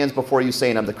stands before you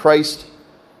saying, "I'm the Christ,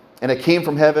 and I came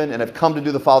from heaven, and I've come to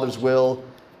do the Father's will,"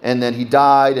 and then he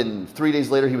died, and 3 days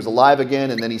later he was alive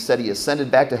again, and then he said he ascended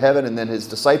back to heaven, and then his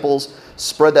disciples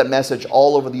spread that message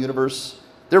all over the universe,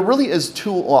 there really is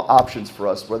two options for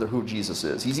us who Jesus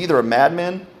is. He's either a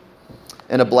madman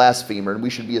and a blasphemer, and we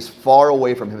should be as far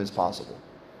away from him as possible.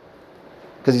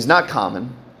 Because he's not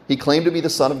common. He claimed to be the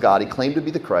Son of God. He claimed to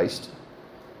be the Christ.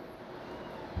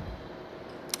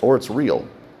 Or it's real.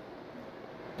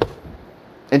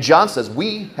 And John says,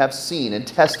 "We have seen and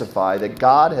testify that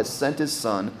God has sent his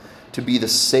Son to be the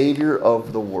Savior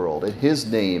of the world, and his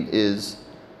name is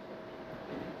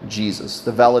Jesus."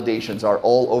 The validations are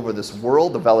all over this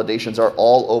world. The validations are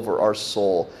all over our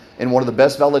soul. And one of the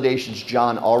best validations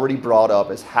John already brought up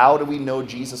is, how do we know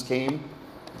Jesus came?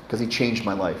 Because he changed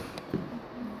my life.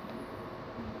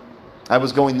 I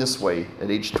was going this way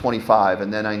at age 25,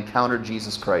 and then I encountered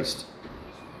Jesus Christ.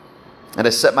 And I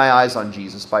set my eyes on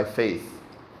Jesus by faith.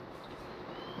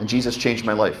 And Jesus changed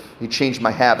my life. He changed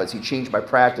my habits. He changed my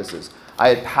practices. I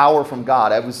had power from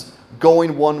God. I was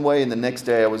going one way, and the next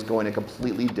day I was going a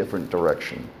completely different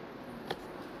direction.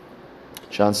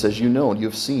 John says, "You know and you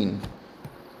have seen."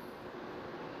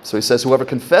 So he says, whoever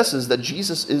confesses that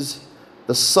Jesus is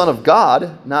the Son of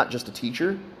God, not just a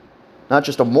teacher, not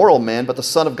just a moral man, but the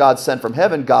Son of God sent from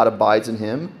heaven, God abides in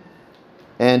him,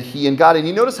 and he in God. And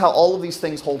you notice how all of these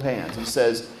things hold hands. He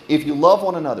says, if you love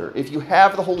one another, if you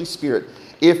have the Holy Spirit,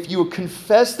 if you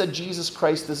confess that Jesus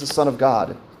Christ is the Son of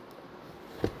God,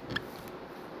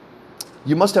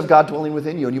 you must have God dwelling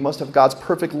within you, and you must have God's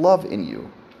perfect love in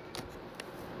you.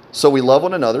 So we love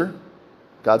one another.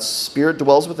 God's Spirit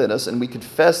dwells within us, and we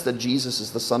confess that Jesus is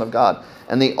the Son of God.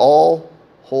 And they all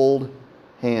hold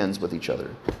hands with each other.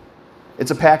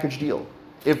 It's a package deal.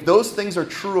 If those things are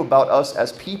true about us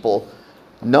as people,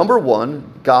 number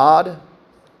one, God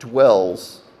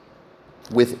dwells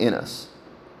within us.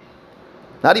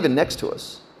 Not even next to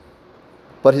us.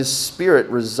 But his Spirit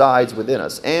resides within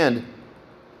us. And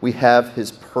we have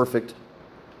his perfect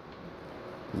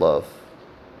love.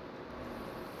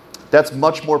 That's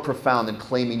much more profound than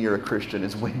claiming you're a Christian,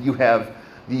 is when you have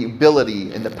the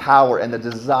ability and the power and the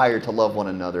desire to love one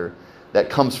another that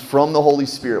comes from the Holy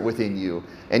Spirit within you,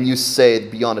 and you say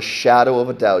beyond a shadow of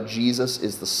a doubt, Jesus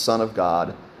is the Son of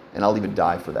God, and I'll even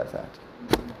die for that fact.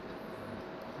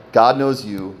 God knows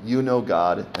you, you know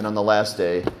God, and on the last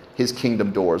day, his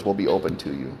kingdom doors will be open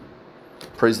to you.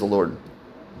 Praise the Lord.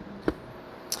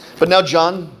 But now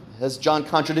has John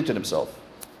contradicted himself?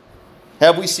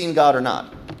 Have we seen God or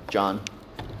not, John?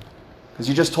 Because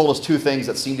you just told us two things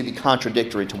that seem to be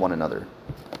contradictory to one another.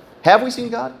 Have we seen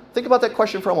God? Think about that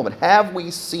question for a moment. Have we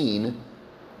seen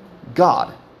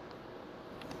God?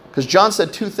 Because John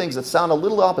said two things that sound a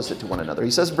little opposite to one another. He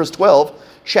says in verse 12,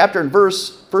 chapter and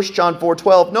verse, 1 John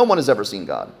 4:12, no one has ever seen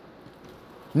God.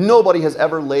 Nobody has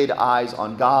ever laid eyes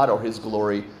on God or his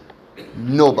glory.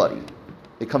 Nobody.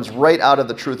 It comes right out of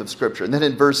the truth of Scripture. And then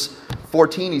in verse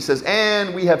 14 he says,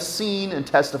 and we have seen and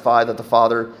testify that the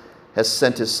Father has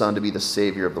sent his Son to be the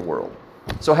Savior of the world.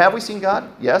 So have we seen God?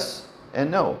 Yes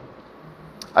and no.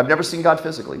 I've never seen God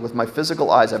physically. With my physical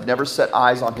eyes, I've never set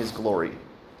eyes on his glory.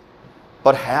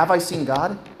 But have I seen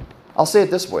God? I'll say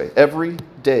it this way. Every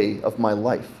day of my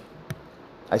life,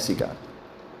 I see God.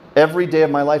 Every day of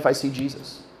my life, I see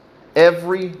Jesus.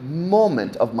 Every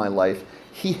moment of my life,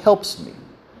 he helps me.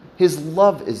 His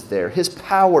love is there. His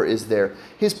power is there.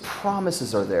 His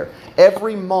promises are there.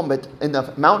 Every moment in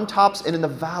the mountaintops and in the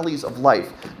valleys of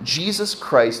life, Jesus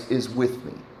Christ is with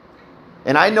me.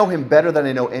 And I know him better than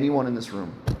I know anyone in this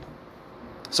room.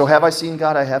 So have I seen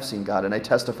God? I have seen God, and I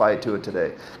testify to it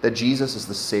today, that Jesus is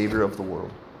the Savior of the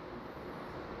world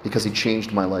because he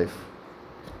changed my life.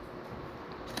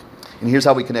 And here's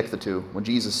how we connect the two.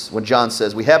 When John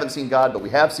says, we haven't seen God, but we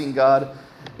have seen God,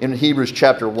 in Hebrews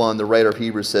chapter 1, the writer of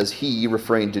Hebrews says, he,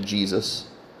 referring to Jesus,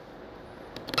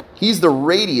 he's the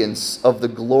radiance of the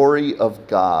glory of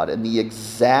God and the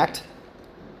exact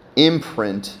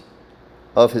imprint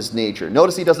of his nature.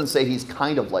 Notice he doesn't say he's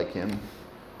kind of like him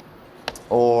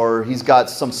or he's got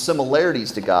some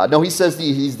similarities to God. No, he says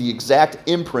he's the exact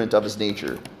imprint of his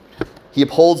nature. He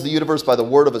upholds the universe by the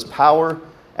word of his power.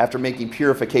 After making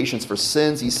purifications for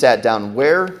sins, he sat down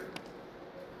where?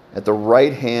 At the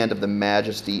right hand of the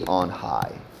majesty on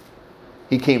high.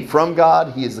 He came from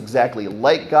God, he is exactly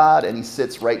like God, and he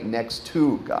sits right next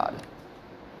to God.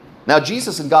 Now,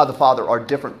 Jesus and God the Father are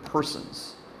different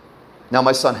persons. Now,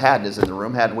 my son Haddon is in the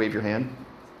room. Haddon, wave your hand.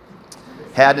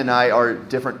 Haddon and I are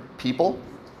different people,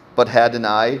 but Haddon and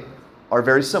I are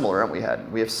very similar, aren't we, Haddon?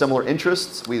 We have similar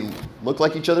interests. We look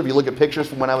like each other. If you look at pictures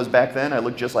from when I was back then, I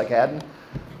look just like Haddon.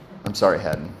 I'm sorry,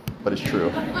 Haddon, but it's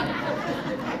true.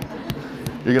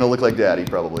 You're going to look like Daddy,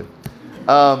 probably.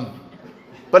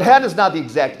 But Haddon is not the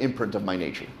exact imprint of my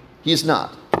nature. He is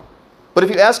not. But if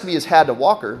you ask me, is Haddon a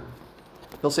walker?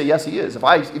 He'll say, yes, he is.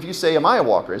 If you say, am I a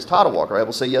walker? Is Todd a walker? I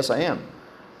will say, yes, I am.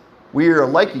 We are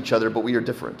like each other, but we are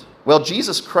different. Well,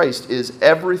 Jesus Christ is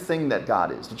everything that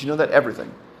God is. Did you know that?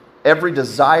 Everything. Every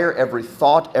desire, every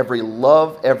thought, every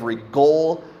love, every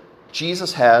goal,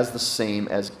 Jesus has the same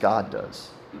as God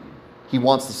does. He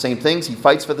wants the same things. He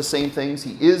fights for the same things.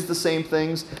 He is the same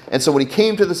things. And so when he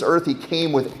came to this earth, he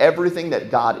came with everything that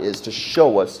God is to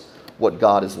show us what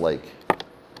God is like.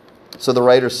 So the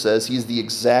writer says he's the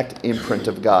exact imprint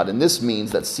of God. And this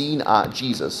means that seeing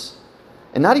Jesus,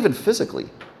 and not even physically,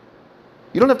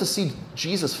 you don't have to see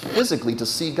Jesus physically to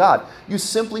see God. You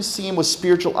simply see him with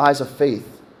spiritual eyes of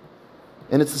faith.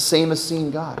 And it's the same as seeing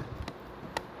God.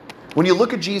 When you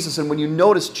look at Jesus and when you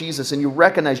notice Jesus and you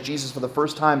recognize Jesus for the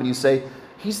first time and you say,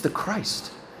 he's the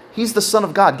Christ. He's the Son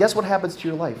of God. Guess what happens to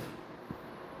your life?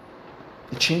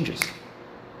 It changes.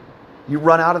 You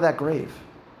run out of that grave.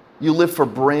 You live for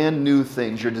brand new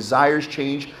things. Your desires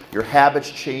change. Your habits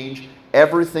change.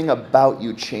 Everything about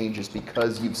you changes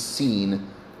because you've seen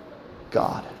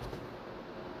God.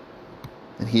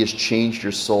 And he has changed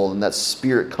your soul, and that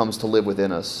Spirit comes to live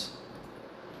within us.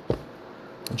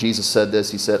 Jesus said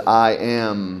this. He said, I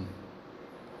am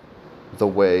the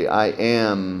way. I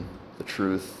am the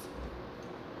truth.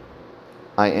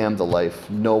 I am the life.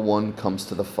 No one comes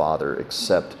to the Father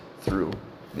except through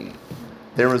me.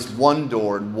 There is one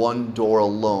door and one door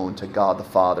alone to God the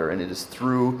Father, and it is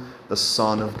through the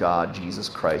Son of God, Jesus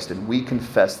Christ. And we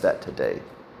confess that today,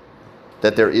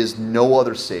 that there is no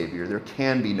other Savior, there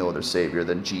can be no other Savior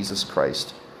than Jesus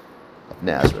Christ of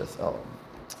Nazareth. Oh,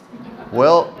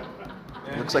 well,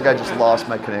 looks like I just lost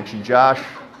my connection. Josh,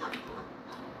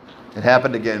 it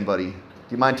happened again, buddy. Do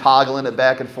you mind toggling it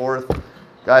back and forth?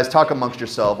 Guys, talk amongst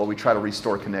yourself while we try to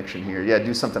restore connection here. Yeah,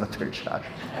 do something up there, Josh.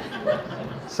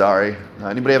 Sorry.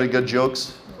 Anybody have any good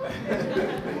jokes?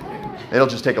 It'll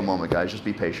just take a moment, guys. Just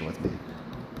be patient with me.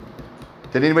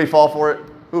 Did anybody fall for it?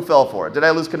 Who fell for it? Did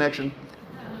I lose connection?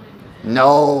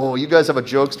 No. You guys have a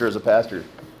jokester as a pastor.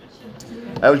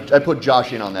 I put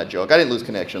Josh in on that joke. I didn't lose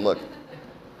connection. Look.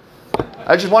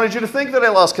 I just wanted you to think that I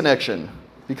lost connection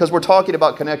because we're talking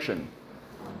about connection.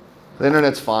 The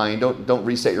internet's fine. Don't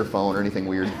reset your phone or anything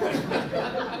weird.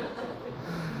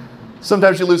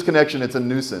 Sometimes you lose connection. It's a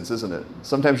nuisance, isn't it?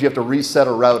 Sometimes you have to reset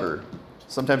a router.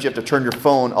 Sometimes you have to turn your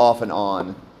phone off and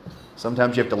on.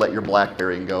 Sometimes you have to let your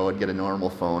BlackBerry go and get a normal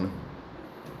phone.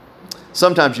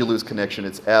 Sometimes you lose connection.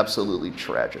 It's absolutely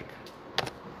tragic.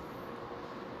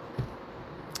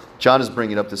 John is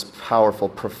bringing up this powerful,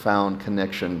 profound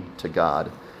connection to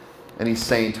God. And he's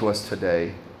saying to us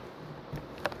today,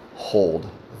 hold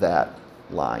that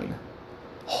line.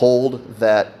 Hold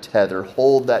that tether.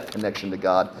 Hold that connection to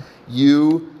God.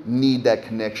 You need that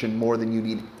connection more than you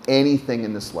need anything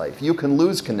in this life. You can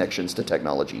lose connections to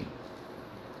technology.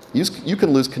 You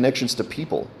can lose connections to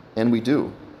people, and we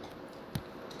do.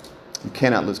 You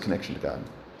cannot lose connection to God.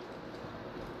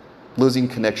 Losing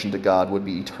connection to God would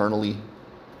be eternally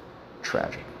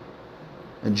tragic.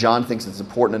 And John thinks it's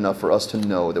important enough for us to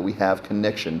know that we have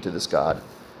connection to this God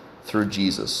through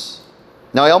Jesus.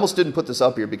 Now, I almost didn't put this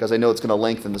up here because I know it's going to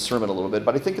lengthen the sermon a little bit,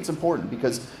 but I think it's important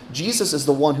because Jesus is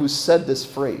the one who said this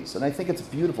phrase, and I think it's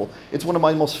beautiful. It's one of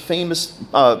my most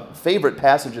favorite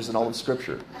passages in all of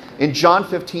Scripture. In John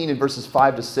 15, in verses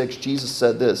 5 to 6, Jesus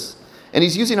said this, and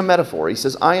he's using a metaphor. He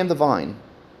says, I am the vine.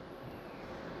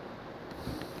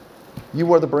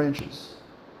 You are the branches.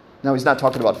 Now, he's not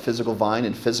talking about physical vine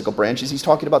and physical branches. He's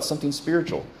talking about something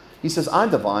spiritual. He says,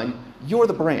 I'm the vine. You're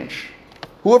the branch.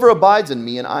 Whoever abides in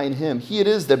me and I in him, he it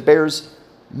is that bears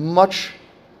much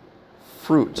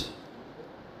fruit.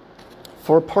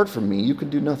 For apart from me, you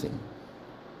can do nothing.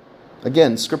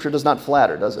 Again, Scripture does not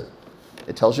flatter, does it?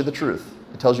 It tells you the truth.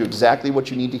 It tells you exactly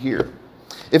what you need to hear.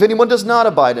 If anyone does not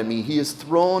abide in me, he is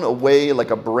thrown away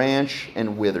like a branch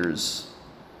and withers.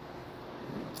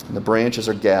 And the branches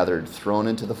are gathered, thrown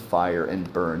into the fire,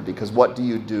 and burned. Because what do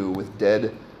you do with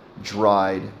dead,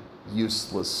 dried,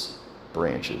 useless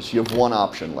branches? You have one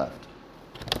option left.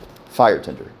 Fire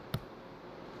tinder.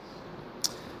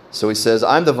 So he says,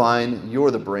 I'm the vine,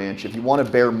 you're the branch. If you want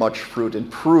to bear much fruit and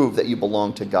prove that you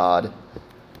belong to God,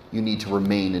 you need to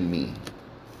remain in me.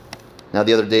 Now,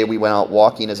 the other day we went out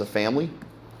walking as a family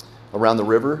around the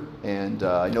river, and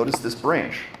I noticed this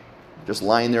branch just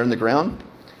lying there in the ground.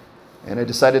 And I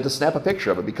decided to snap a picture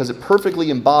of it because it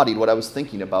perfectly embodied what I was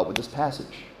thinking about with this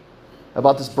passage.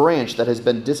 About this branch that has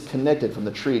been disconnected from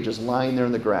the tree, just lying there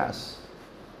in the grass.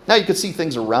 Now you can see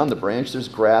things around the branch. There's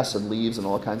grass and leaves and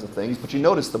all kinds of things. But you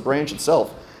notice the branch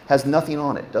itself has nothing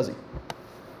on it, does it?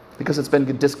 Because it's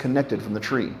been disconnected from the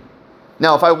tree.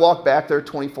 Now, if I walk back there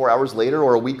 24 hours later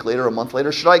or a week later, a month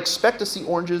later, should I expect to see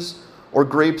oranges or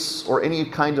grapes or any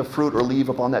kind of fruit or leaf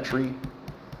upon that tree?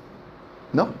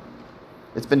 No.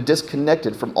 It's been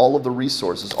disconnected from all of the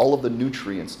resources, all of the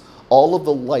nutrients, all of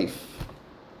the life.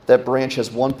 That branch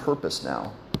has one purpose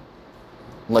now.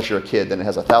 Unless you're a kid, then it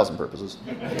has 1,000 purposes.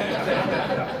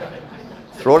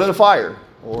 Throw it in a fire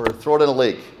or throw it in a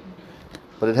lake.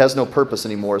 But it has no purpose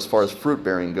anymore as far as fruit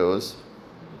bearing goes.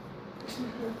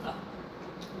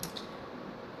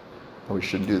 We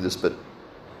shouldn't do this, but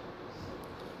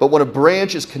when a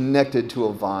branch is connected to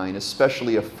a vine,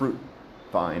 especially a fruit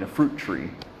vine, a fruit tree,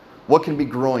 what can be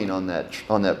growing on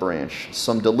that branch?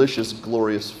 Some delicious,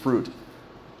 glorious fruit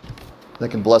that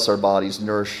can bless our bodies,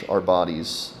 nourish our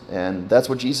bodies. And that's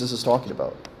what Jesus is talking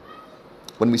about.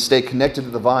 When we stay connected to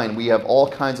the vine, we have all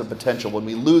kinds of potential. When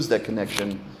we lose that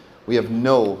connection, we have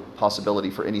no possibility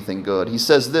for anything good. He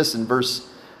says this in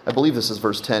I believe this is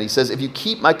verse 10. He says, if you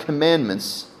keep my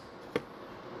commandments,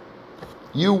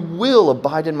 you will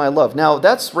abide in my love. Now,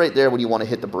 that's right there when you want to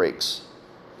hit the brakes.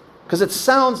 Because it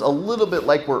sounds a little bit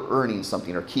like we're earning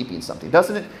something or keeping something,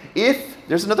 doesn't it? If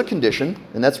there's another condition,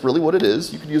 and that's really what it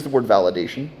is, you could use the word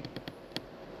validation.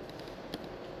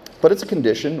 But it's a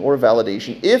condition or a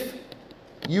validation. If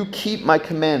you keep my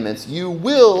commandments, you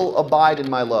will abide in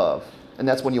my love. And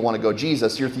that's when you want to go,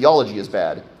 Jesus, your theology is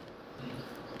bad.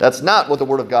 That's not what the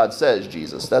Word of God says,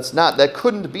 Jesus. That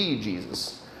couldn't be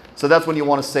Jesus. So that's when you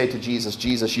want to say to Jesus,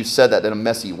 Jesus, you said that in a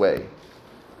messy way.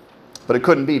 But it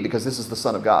couldn't be because this is the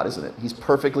Son of God, isn't it? He's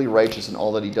perfectly righteous in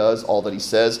all that he does, all that he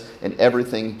says, and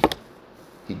everything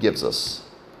he gives us.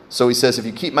 So he says, if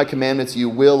you keep my commandments, you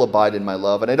will abide in my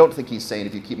love. And I don't think he's saying,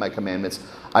 if you keep my commandments,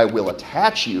 I will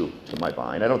attach you to my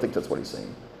vine. I don't think that's what he's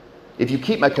saying. If you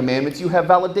keep my commandments, you have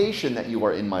validation that you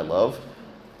are in my love.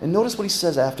 And notice what he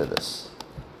says after this,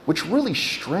 which really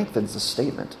strengthens the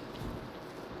statement.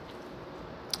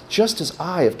 Just as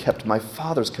I have kept my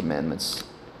Father's commandments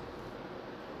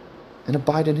and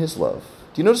abide in his love.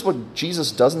 Do you notice what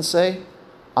Jesus doesn't say?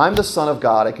 I'm the Son of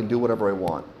God. I can do whatever I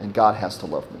want. And God has to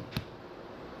love me.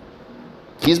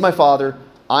 He's my Father.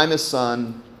 I'm his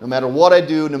Son. No matter what I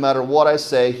do, no matter what I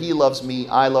say, he loves me.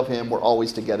 I love him. We're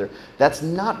always together. That's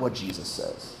not what Jesus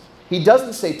says. He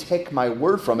doesn't say, take my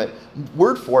word for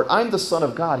it. I'm the Son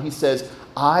of God. He says,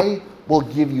 I will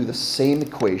give you the same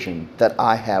equation that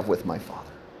I have with my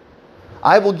Father.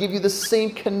 I will give you the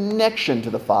same connection to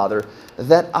the Father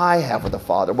that I have with the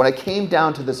Father. When I came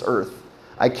down to this earth,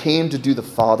 I came to do the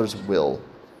Father's will.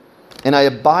 And I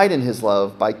abide in his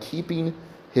love by keeping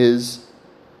his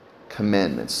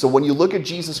commandments. So when you look at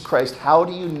Jesus Christ, how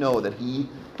do you know that he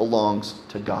belongs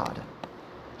to God?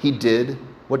 He did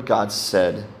what God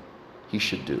said he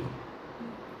should do.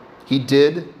 He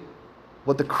did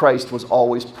what the Christ was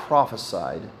always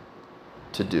prophesied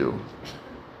to do.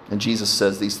 And Jesus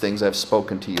says, these things I've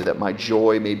spoken to you, that my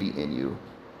joy may be in you,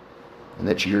 and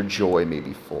that your joy may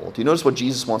be full. Do you notice what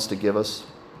Jesus wants to give us?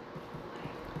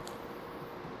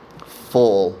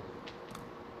 Full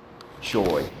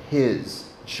joy. His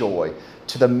joy.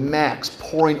 To the max,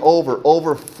 pouring over,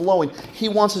 overflowing. He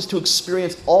wants us to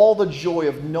experience all the joy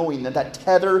of knowing that that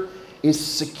tether is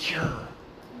secure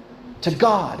to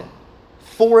God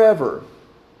forever,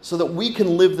 so that we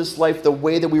can live this life the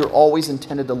way that we were always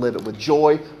intended to live it, with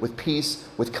joy, with peace,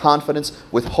 with confidence,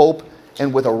 with hope,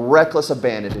 and with a reckless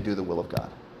abandon to do the will of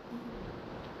God.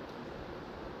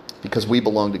 Because we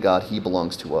belong to God, he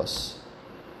belongs to us.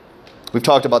 We've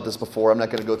talked about this before. I'm not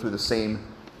going to go through the same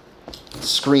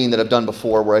screen that I've done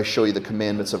before where I show you the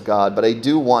commandments of God, but I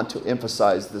do want to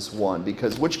emphasize this one,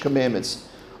 because which commandments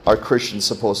are Christians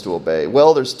supposed to obey?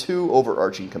 Well, there's two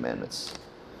overarching commandments.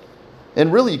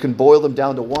 And really, you can boil them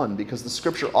down to one, because the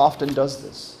Scripture often does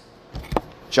this.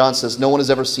 John says, no one has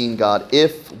ever seen God.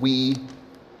 If we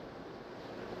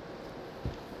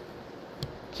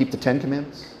keep the 10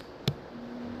 Commandments,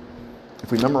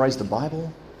 if we memorize the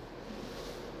Bible,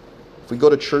 if we go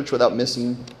to church without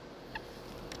missing,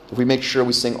 if we make sure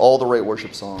we sing all the right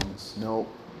worship songs, no.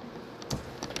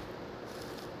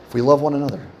 If we love one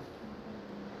another.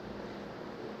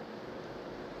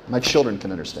 My children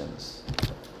can understand this.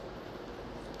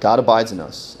 God abides in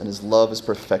us, and his love is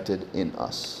perfected in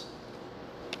us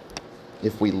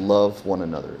if we love one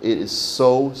another. It is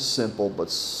so simple, but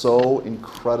so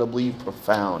incredibly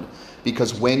profound,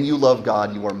 because when you love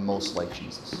God, you are most like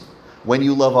Jesus. When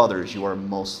you love others, you are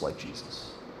most like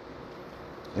Jesus.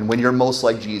 And when you're most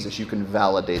like Jesus, you can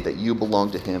validate that you belong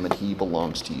to him and he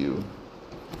belongs to you.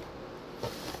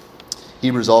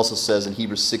 Hebrews also says in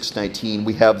Hebrews 6:19,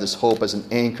 we have this hope as an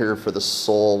anchor for the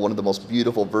soul, one of the most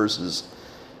beautiful verses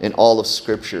in all of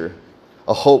Scripture.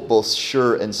 A hope both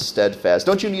sure and steadfast.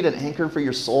 Don't you need an anchor for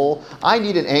your soul? I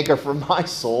need an anchor for my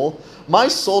soul. My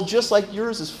soul, just like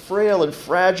yours, is frail and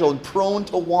fragile and prone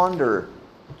to wander.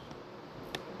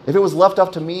 If it was left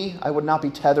up to me, I would not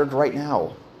be tethered right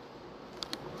now.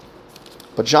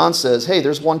 But John says, hey,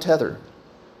 there's one tether.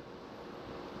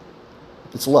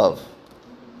 It's love.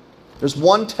 There's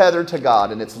one tether to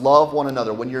God, and it's love one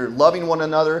another. When you're loving one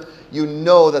another, you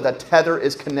know that tether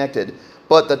is connected.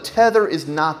 But the tether is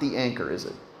not the anchor, is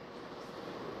it?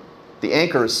 The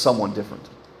anchor is someone different.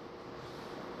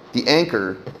 The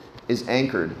anchor is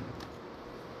anchored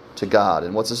to God.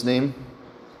 And what's his name?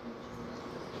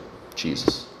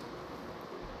 Jesus.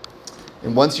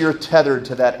 And once you're tethered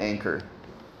to that anchor,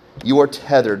 you are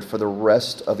tethered for the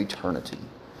rest of eternity.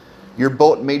 Your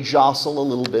boat may jostle a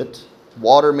little bit.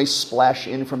 Water may splash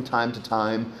in from time to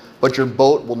time, but your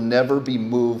boat will never be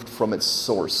moved from its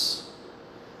source,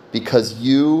 because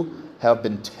you have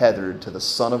been tethered to the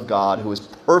Son of God, who is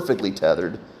perfectly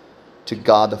tethered to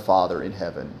God the Father in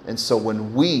heaven. And so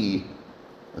when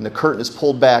the curtain is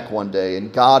pulled back one day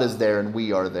and God is there and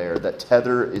we are there, that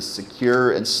tether is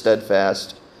secure and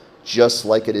steadfast, just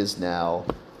like it is now.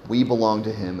 We belong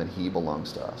to him and he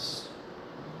belongs to us.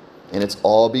 And it's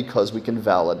all because we can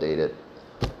validate it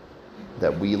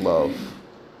that we love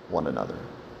one another.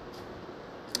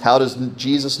 How does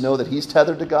Jesus know that he's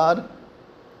tethered to God?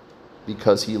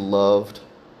 Because he loved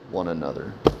one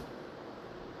another.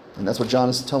 And that's what John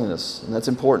is telling us, and that's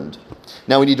important.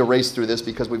 Now we need to race through this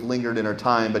because we've lingered in our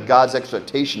time, but God's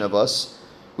expectation of us,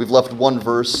 we've left one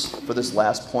verse for this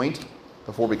last point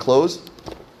before we close.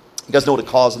 You guys know what a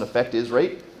cause and effect is,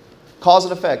 right? Cause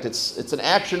and effect. It's an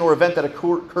action or event that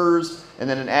occurs, and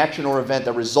then an action or event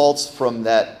that results from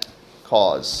that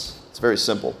cause. It's very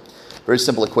simple. Very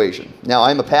simple equation. Now,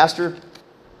 I'm a pastor.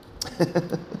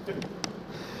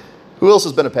 Who else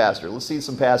has been a pastor? Let's see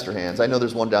some pastor hands. I know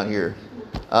there's one down here.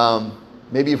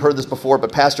 Maybe you've heard this before,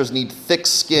 but pastors need thick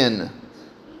skin.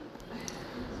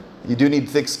 You do need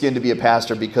thick skin to be a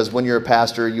pastor, because when you're a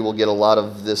pastor, you will get a lot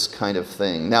of this kind of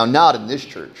thing. Now, not in this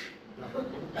church.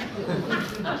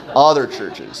 Other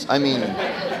churches. I mean,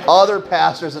 other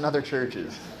pastors in other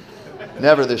churches.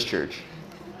 Never this church.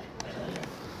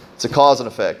 It's a cause and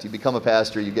effect. You become a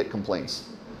pastor, you get complaints.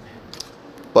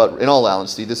 But in all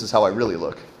honesty, this is how I really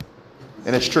look.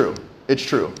 And it's true. It's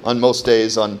true. On most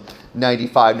days, on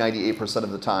 95, 98%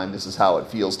 of the time, this is how it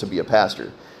feels to be a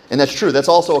pastor. And that's true. That's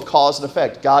also a cause and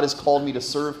effect. God has called me to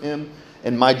serve him,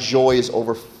 and my joy is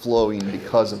overflowing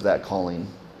because of that calling.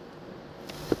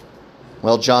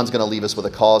 Well, John's going to leave us with a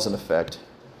cause and effect.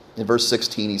 In verse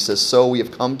 16, he says, "So we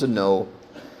have come to know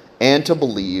and to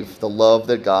believe the love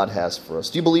that God has for us."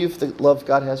 Do you believe the love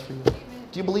God has for you?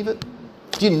 Do you believe it?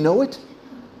 Do you know it?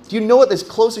 Do you know it as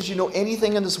close as you know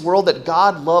anything in this world, that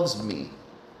God loves me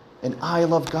and I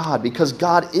love God, because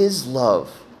God is love?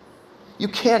 You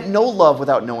can't know love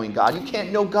without knowing God. You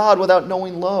can't know God without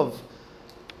knowing love.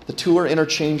 The two are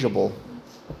interchangeable.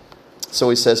 So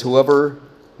he says, whoever,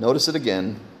 notice it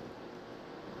again,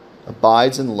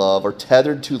 abides in love, or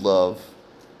tethered to love,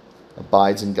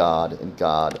 abides in God, and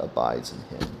God abides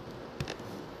in him.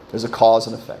 There's a cause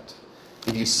and effect.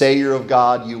 If you say you're of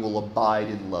God, you will abide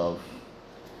in love,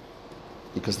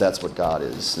 because that's what God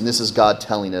is. And this is God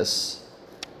telling us,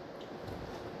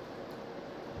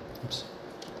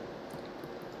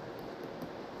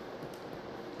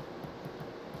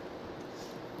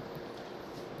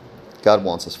 God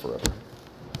wants us forever.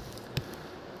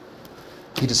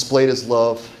 He displayed his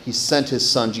love. He sent his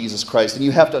son, Jesus Christ. And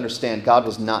you have to understand, God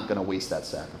was not going to waste that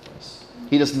sacrifice.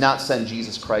 He does not send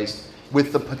Jesus Christ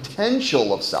with the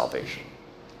potential of salvation,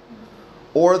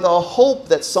 or the hope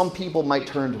that some people might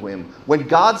turn to him. When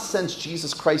God sends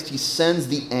Jesus Christ, he sends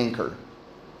the anchor.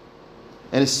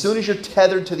 And as soon as you're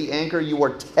tethered to the anchor, you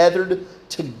are tethered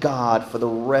to God for the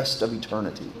rest of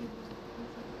eternity.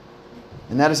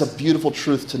 And that is a beautiful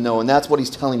truth to know, and that's what he's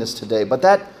telling us today. But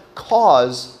that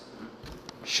cause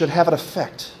should have an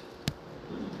effect,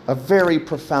 a very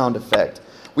profound effect.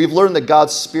 We've learned that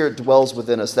God's Spirit dwells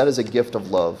within us. That is a gift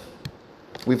of love.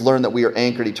 We've learned that we are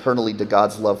anchored eternally to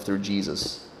God's love through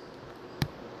Jesus.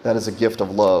 That is a gift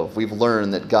of love. We've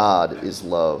learned that God is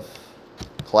love.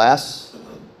 Class,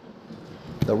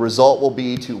 the result will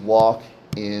be to walk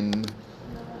in...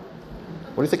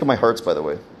 What do you think of my hearts, by the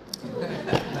way?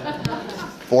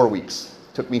 4 weeks.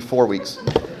 Took me 4 weeks.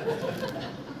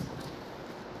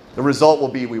 The result will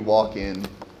be we walk in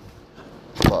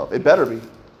love. It better be.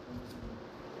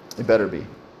 It better be.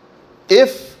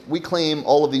 If we claim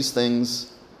all of these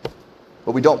things,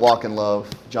 but we don't walk in love,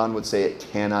 John would say it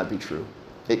cannot be true.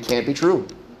 It can't be true.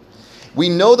 We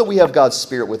know that we have God's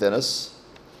Spirit within us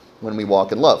when we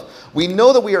walk in love. We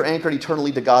know that we are anchored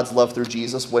eternally to God's love through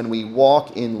Jesus when we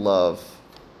walk in love.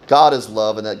 God is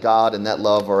love, and that God and that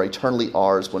love are eternally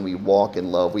ours when we walk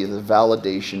in love. We have the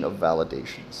validation of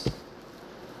validations.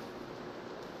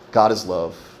 God is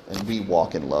love, and we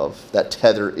walk in love. That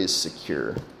tether is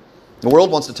secure. The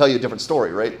world wants to tell you a different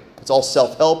story, right? It's all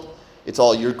self-help. It's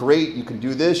all, you're great, you can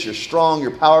do this, you're strong,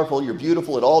 you're powerful, you're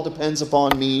beautiful, it all depends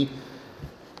upon me.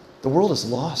 The world is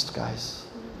lost, guys.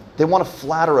 They want to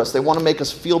flatter us. They want to make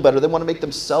us feel better. They want to make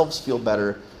themselves feel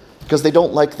better, because they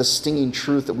don't like the stinging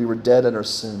truth that we were dead in our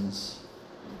sins.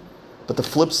 But the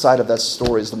flip side of that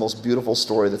story is the most beautiful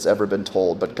story that's ever been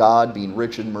told. But God, being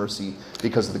rich in mercy,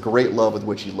 because of the great love with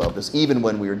which he loved us, even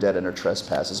when we were dead in our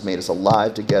trespasses, made us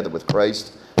alive together with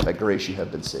Christ. By grace you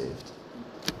have been saved.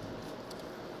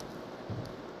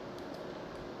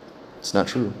 It's not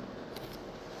true.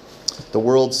 The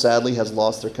world, sadly, has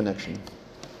lost their connection.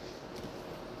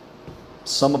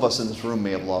 Some of us in this room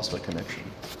may have lost our connection.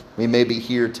 We may be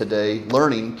here today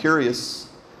learning, curious,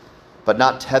 but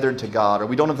not tethered to God, or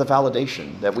we don't have the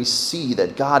validation that we see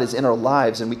that God is in our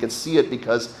lives, and we can see it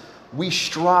because we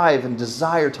strive and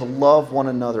desire to love one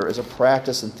another as a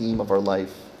practice and theme of our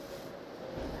life.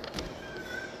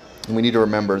 And we need to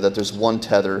remember that there's one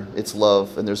tether, it's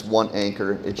love, and there's one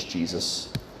anchor, it's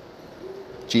Jesus.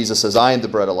 Jesus says, I am the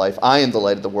bread of life, I am the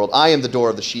light of the world, I am the door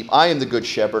of the sheep, I am the good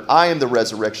shepherd, I am the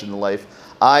resurrection and life,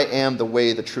 I am the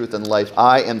way, the truth, and life,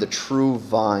 I am the true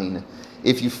vine.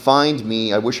 If you find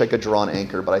me, I wish I could draw an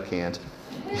anchor, but I can't.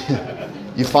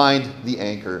 You find the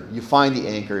anchor. You find the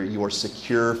anchor. You are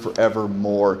secure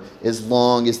forevermore as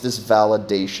long as this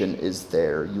validation is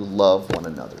there. You love one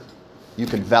another. You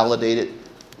can validate it.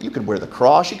 You can wear the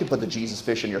cross. You can put the Jesus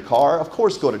fish in your car. Of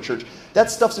course, go to church. That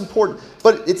stuff's important.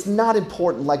 But it's not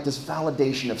important like this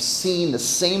validation of seeing the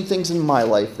same things in my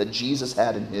life that Jesus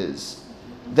had in his.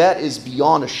 That is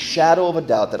beyond a shadow of a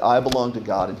doubt that I belong to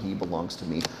God and he belongs to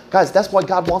me. Guys, that's why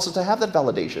God wants us to have that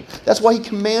validation. That's why he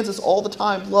commands us all the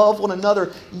time, love one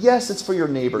another. Yes, it's for your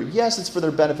neighbor. Yes, it's for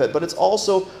their benefit, but it's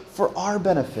also for our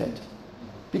benefit.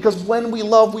 Because when we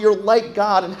love, we are like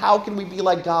God. And how can we be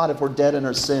like God if we're dead in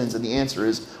our sins? And the answer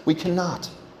is, we cannot.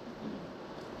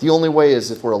 The only way is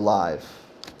if we're alive.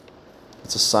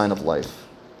 It's a sign of life.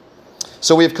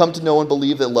 So we have come to know and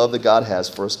believe that love that God has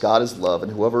for us. God is love,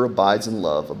 and whoever abides in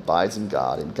love abides in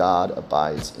God, and God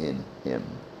abides in him.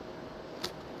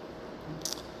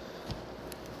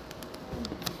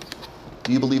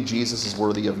 Do you believe Jesus is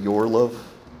worthy of your love?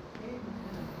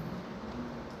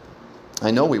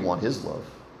 I know we want his love.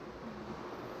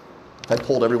 If I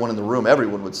polled everyone in the room,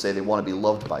 everyone would say they want to be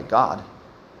loved by God.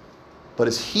 But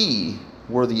is he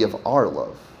worthy of our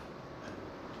love?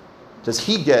 Does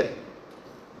he get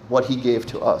what he gave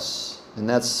to us? And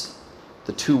that's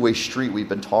the two-way street we've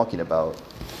been talking about.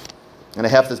 And I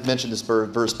have to mention this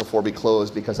verse before we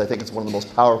close because I think it's one of the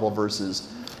most powerful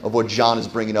verses of what John is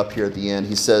bringing up here at the end.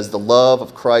 He says, the love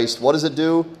of Christ, what does it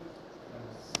do?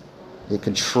 It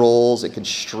controls, it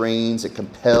constrains, it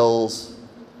compels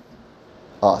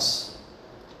us.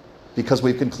 Because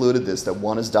we've concluded this, that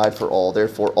one has died for all,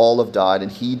 therefore all have died,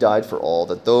 and he died for all,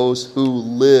 that those who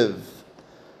live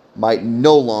might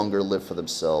no longer live for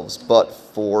themselves, but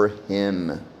for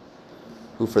him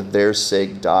who for their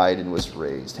sake died and was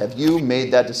raised. Have you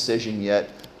made that decision yet?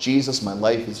 Jesus, my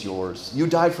life is yours. You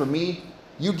died for me.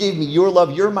 You gave me your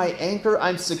love. You're my anchor.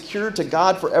 I'm secured to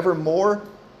God forevermore.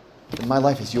 And my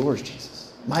life is yours,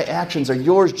 Jesus. My actions are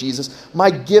yours, Jesus.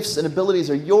 My gifts and abilities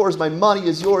are yours. My money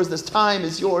is yours. This time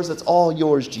is yours. That's all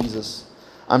yours, Jesus.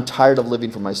 I'm tired of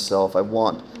living for myself. I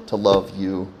want to love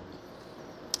you.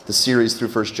 The series through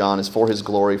 1 John is for his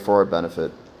glory, for our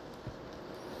benefit.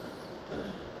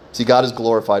 See, God is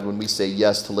glorified when we say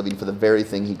yes to living for the very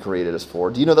thing he created us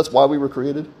for. Do you know that's why we were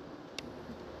created?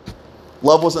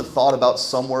 Love wasn't thought about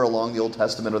somewhere along the Old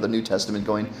Testament or the New Testament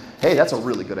going, hey, that's a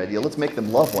really good idea. Let's make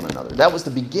them love one another. That was the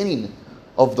beginning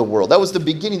of the world. That was the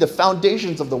beginning. The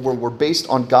foundations of the world were based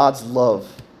on God's love.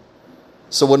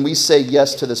 So when we say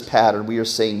yes to this pattern, we are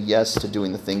saying yes to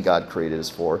doing the thing God created us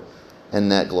for,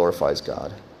 and that glorifies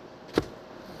God.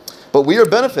 But we are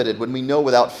benefited when we know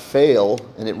without fail,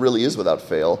 and it really is without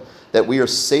fail, that we are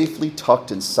safely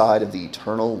tucked inside of the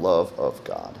eternal love of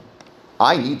God.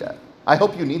 I need that. I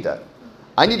hope you need that.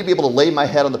 I need to be able to lay my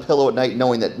head on the pillow at night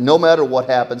knowing that no matter what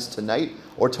happens tonight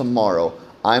or tomorrow,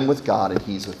 I'm with God and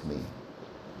he's with me.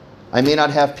 I may not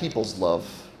have people's love,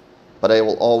 but I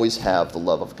will always have the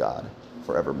love of God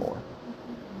forevermore.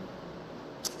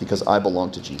 Because I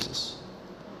belong to Jesus.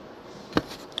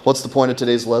 What's the point of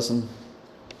today's lesson?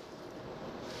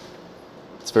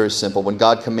 It's very simple. When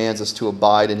God commands us to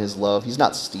abide in his love, he's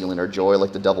not stealing our joy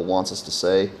like the devil wants us to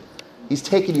say. He's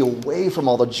taking you away from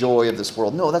all the joy of this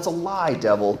world. No, that's a lie,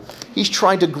 devil. He's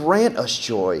trying to grant us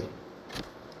joy.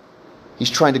 He's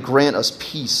trying to grant us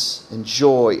peace and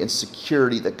joy and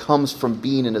security that comes from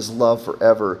being in his love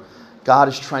forever. God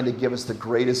is trying to give us the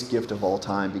greatest gift of all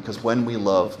time because when we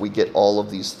love, we get all of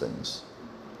these things.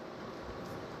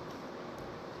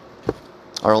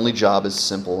 Our only job is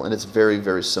simple, and it's very,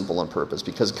 very simple on purpose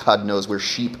because God knows we're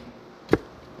sheep.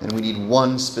 And we need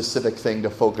one specific thing to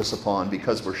focus upon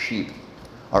because we're sheep.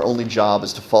 Our only job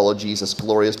is to follow Jesus'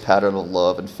 glorious pattern of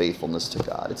love and faithfulness to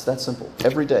God. It's that simple.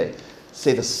 Every day,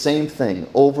 say the same thing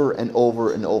over and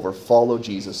over and over. Follow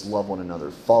Jesus, love one another.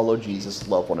 Follow Jesus,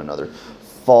 love one another.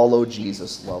 Follow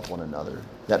Jesus, love one another.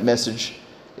 That message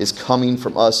is coming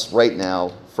from us right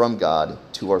now, from God,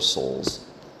 to our souls.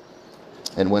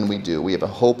 And when we do, we have a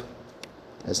hope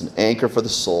as an anchor for the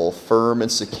soul, firm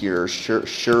and secure,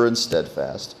 sure and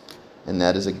steadfast. And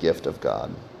that is a gift of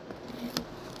God.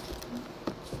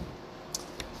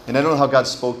 And I don't know how God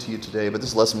spoke to you today, but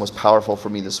this lesson was powerful for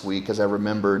me this week as I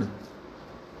remembered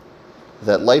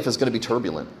that life is going to be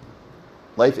turbulent.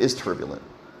 Life is turbulent.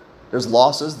 There's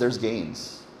losses, there's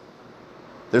gains.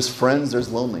 There's friends, there's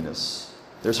loneliness.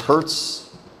 There's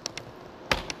hurts,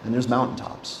 and there's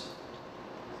mountaintops.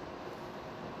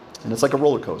 And it's like a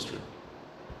roller coaster.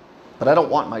 But I don't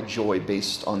want my joy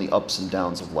based on the ups and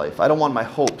downs of life. I don't want my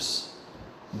hopes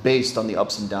based on the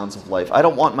ups and downs of life. I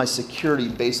don't want my security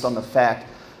based on the fact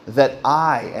that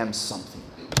I am something.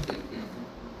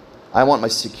 I want my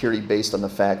security based on the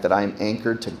fact that I am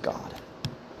anchored to God.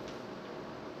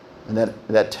 And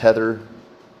that tether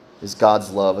is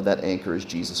God's love, and that anchor is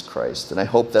Jesus Christ. And I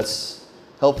hope that's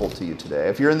helpful to you today.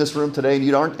 If you're in this room today and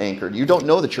you aren't anchored, you don't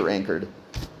know that you're anchored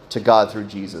to God through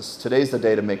Jesus, today's the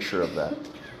day to make sure of that.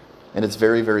 And it's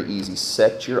very, very easy.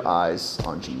 Set your eyes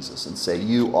on Jesus and say,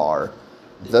 you are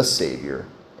the Savior,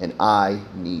 and I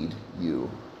need you.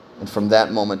 And from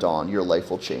that moment on, your life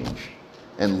will change,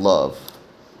 and love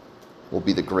will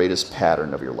be the greatest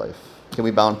pattern of your life. Can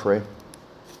we bow and pray?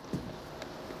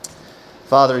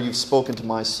 Father, you've spoken to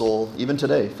my soul, even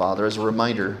today, Father, as a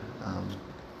reminder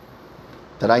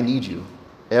that I need you.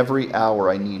 Every hour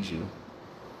I need you.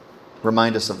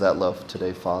 Remind us of that love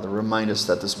today, Father. Remind us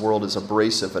that this world is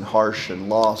abrasive and harsh and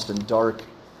lost and dark.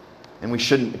 And we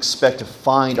shouldn't expect to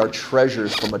find our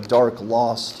treasures from a dark,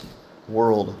 lost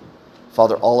world.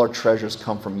 Father, all our treasures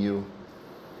come from you.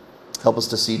 Help us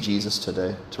to see Jesus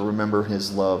today, to remember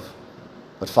his love.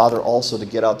 But Father, also to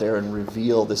get out there and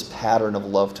reveal this pattern of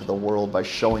love to the world by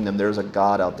showing them there's a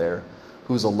God out there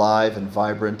who's alive and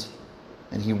vibrant,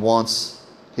 and he wants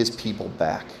his people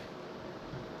back.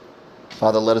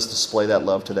 Father, let us display that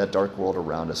love to that dark world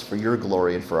around us for your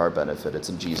glory and for our benefit. It's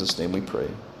in Jesus' name we pray.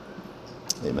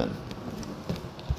 Amen.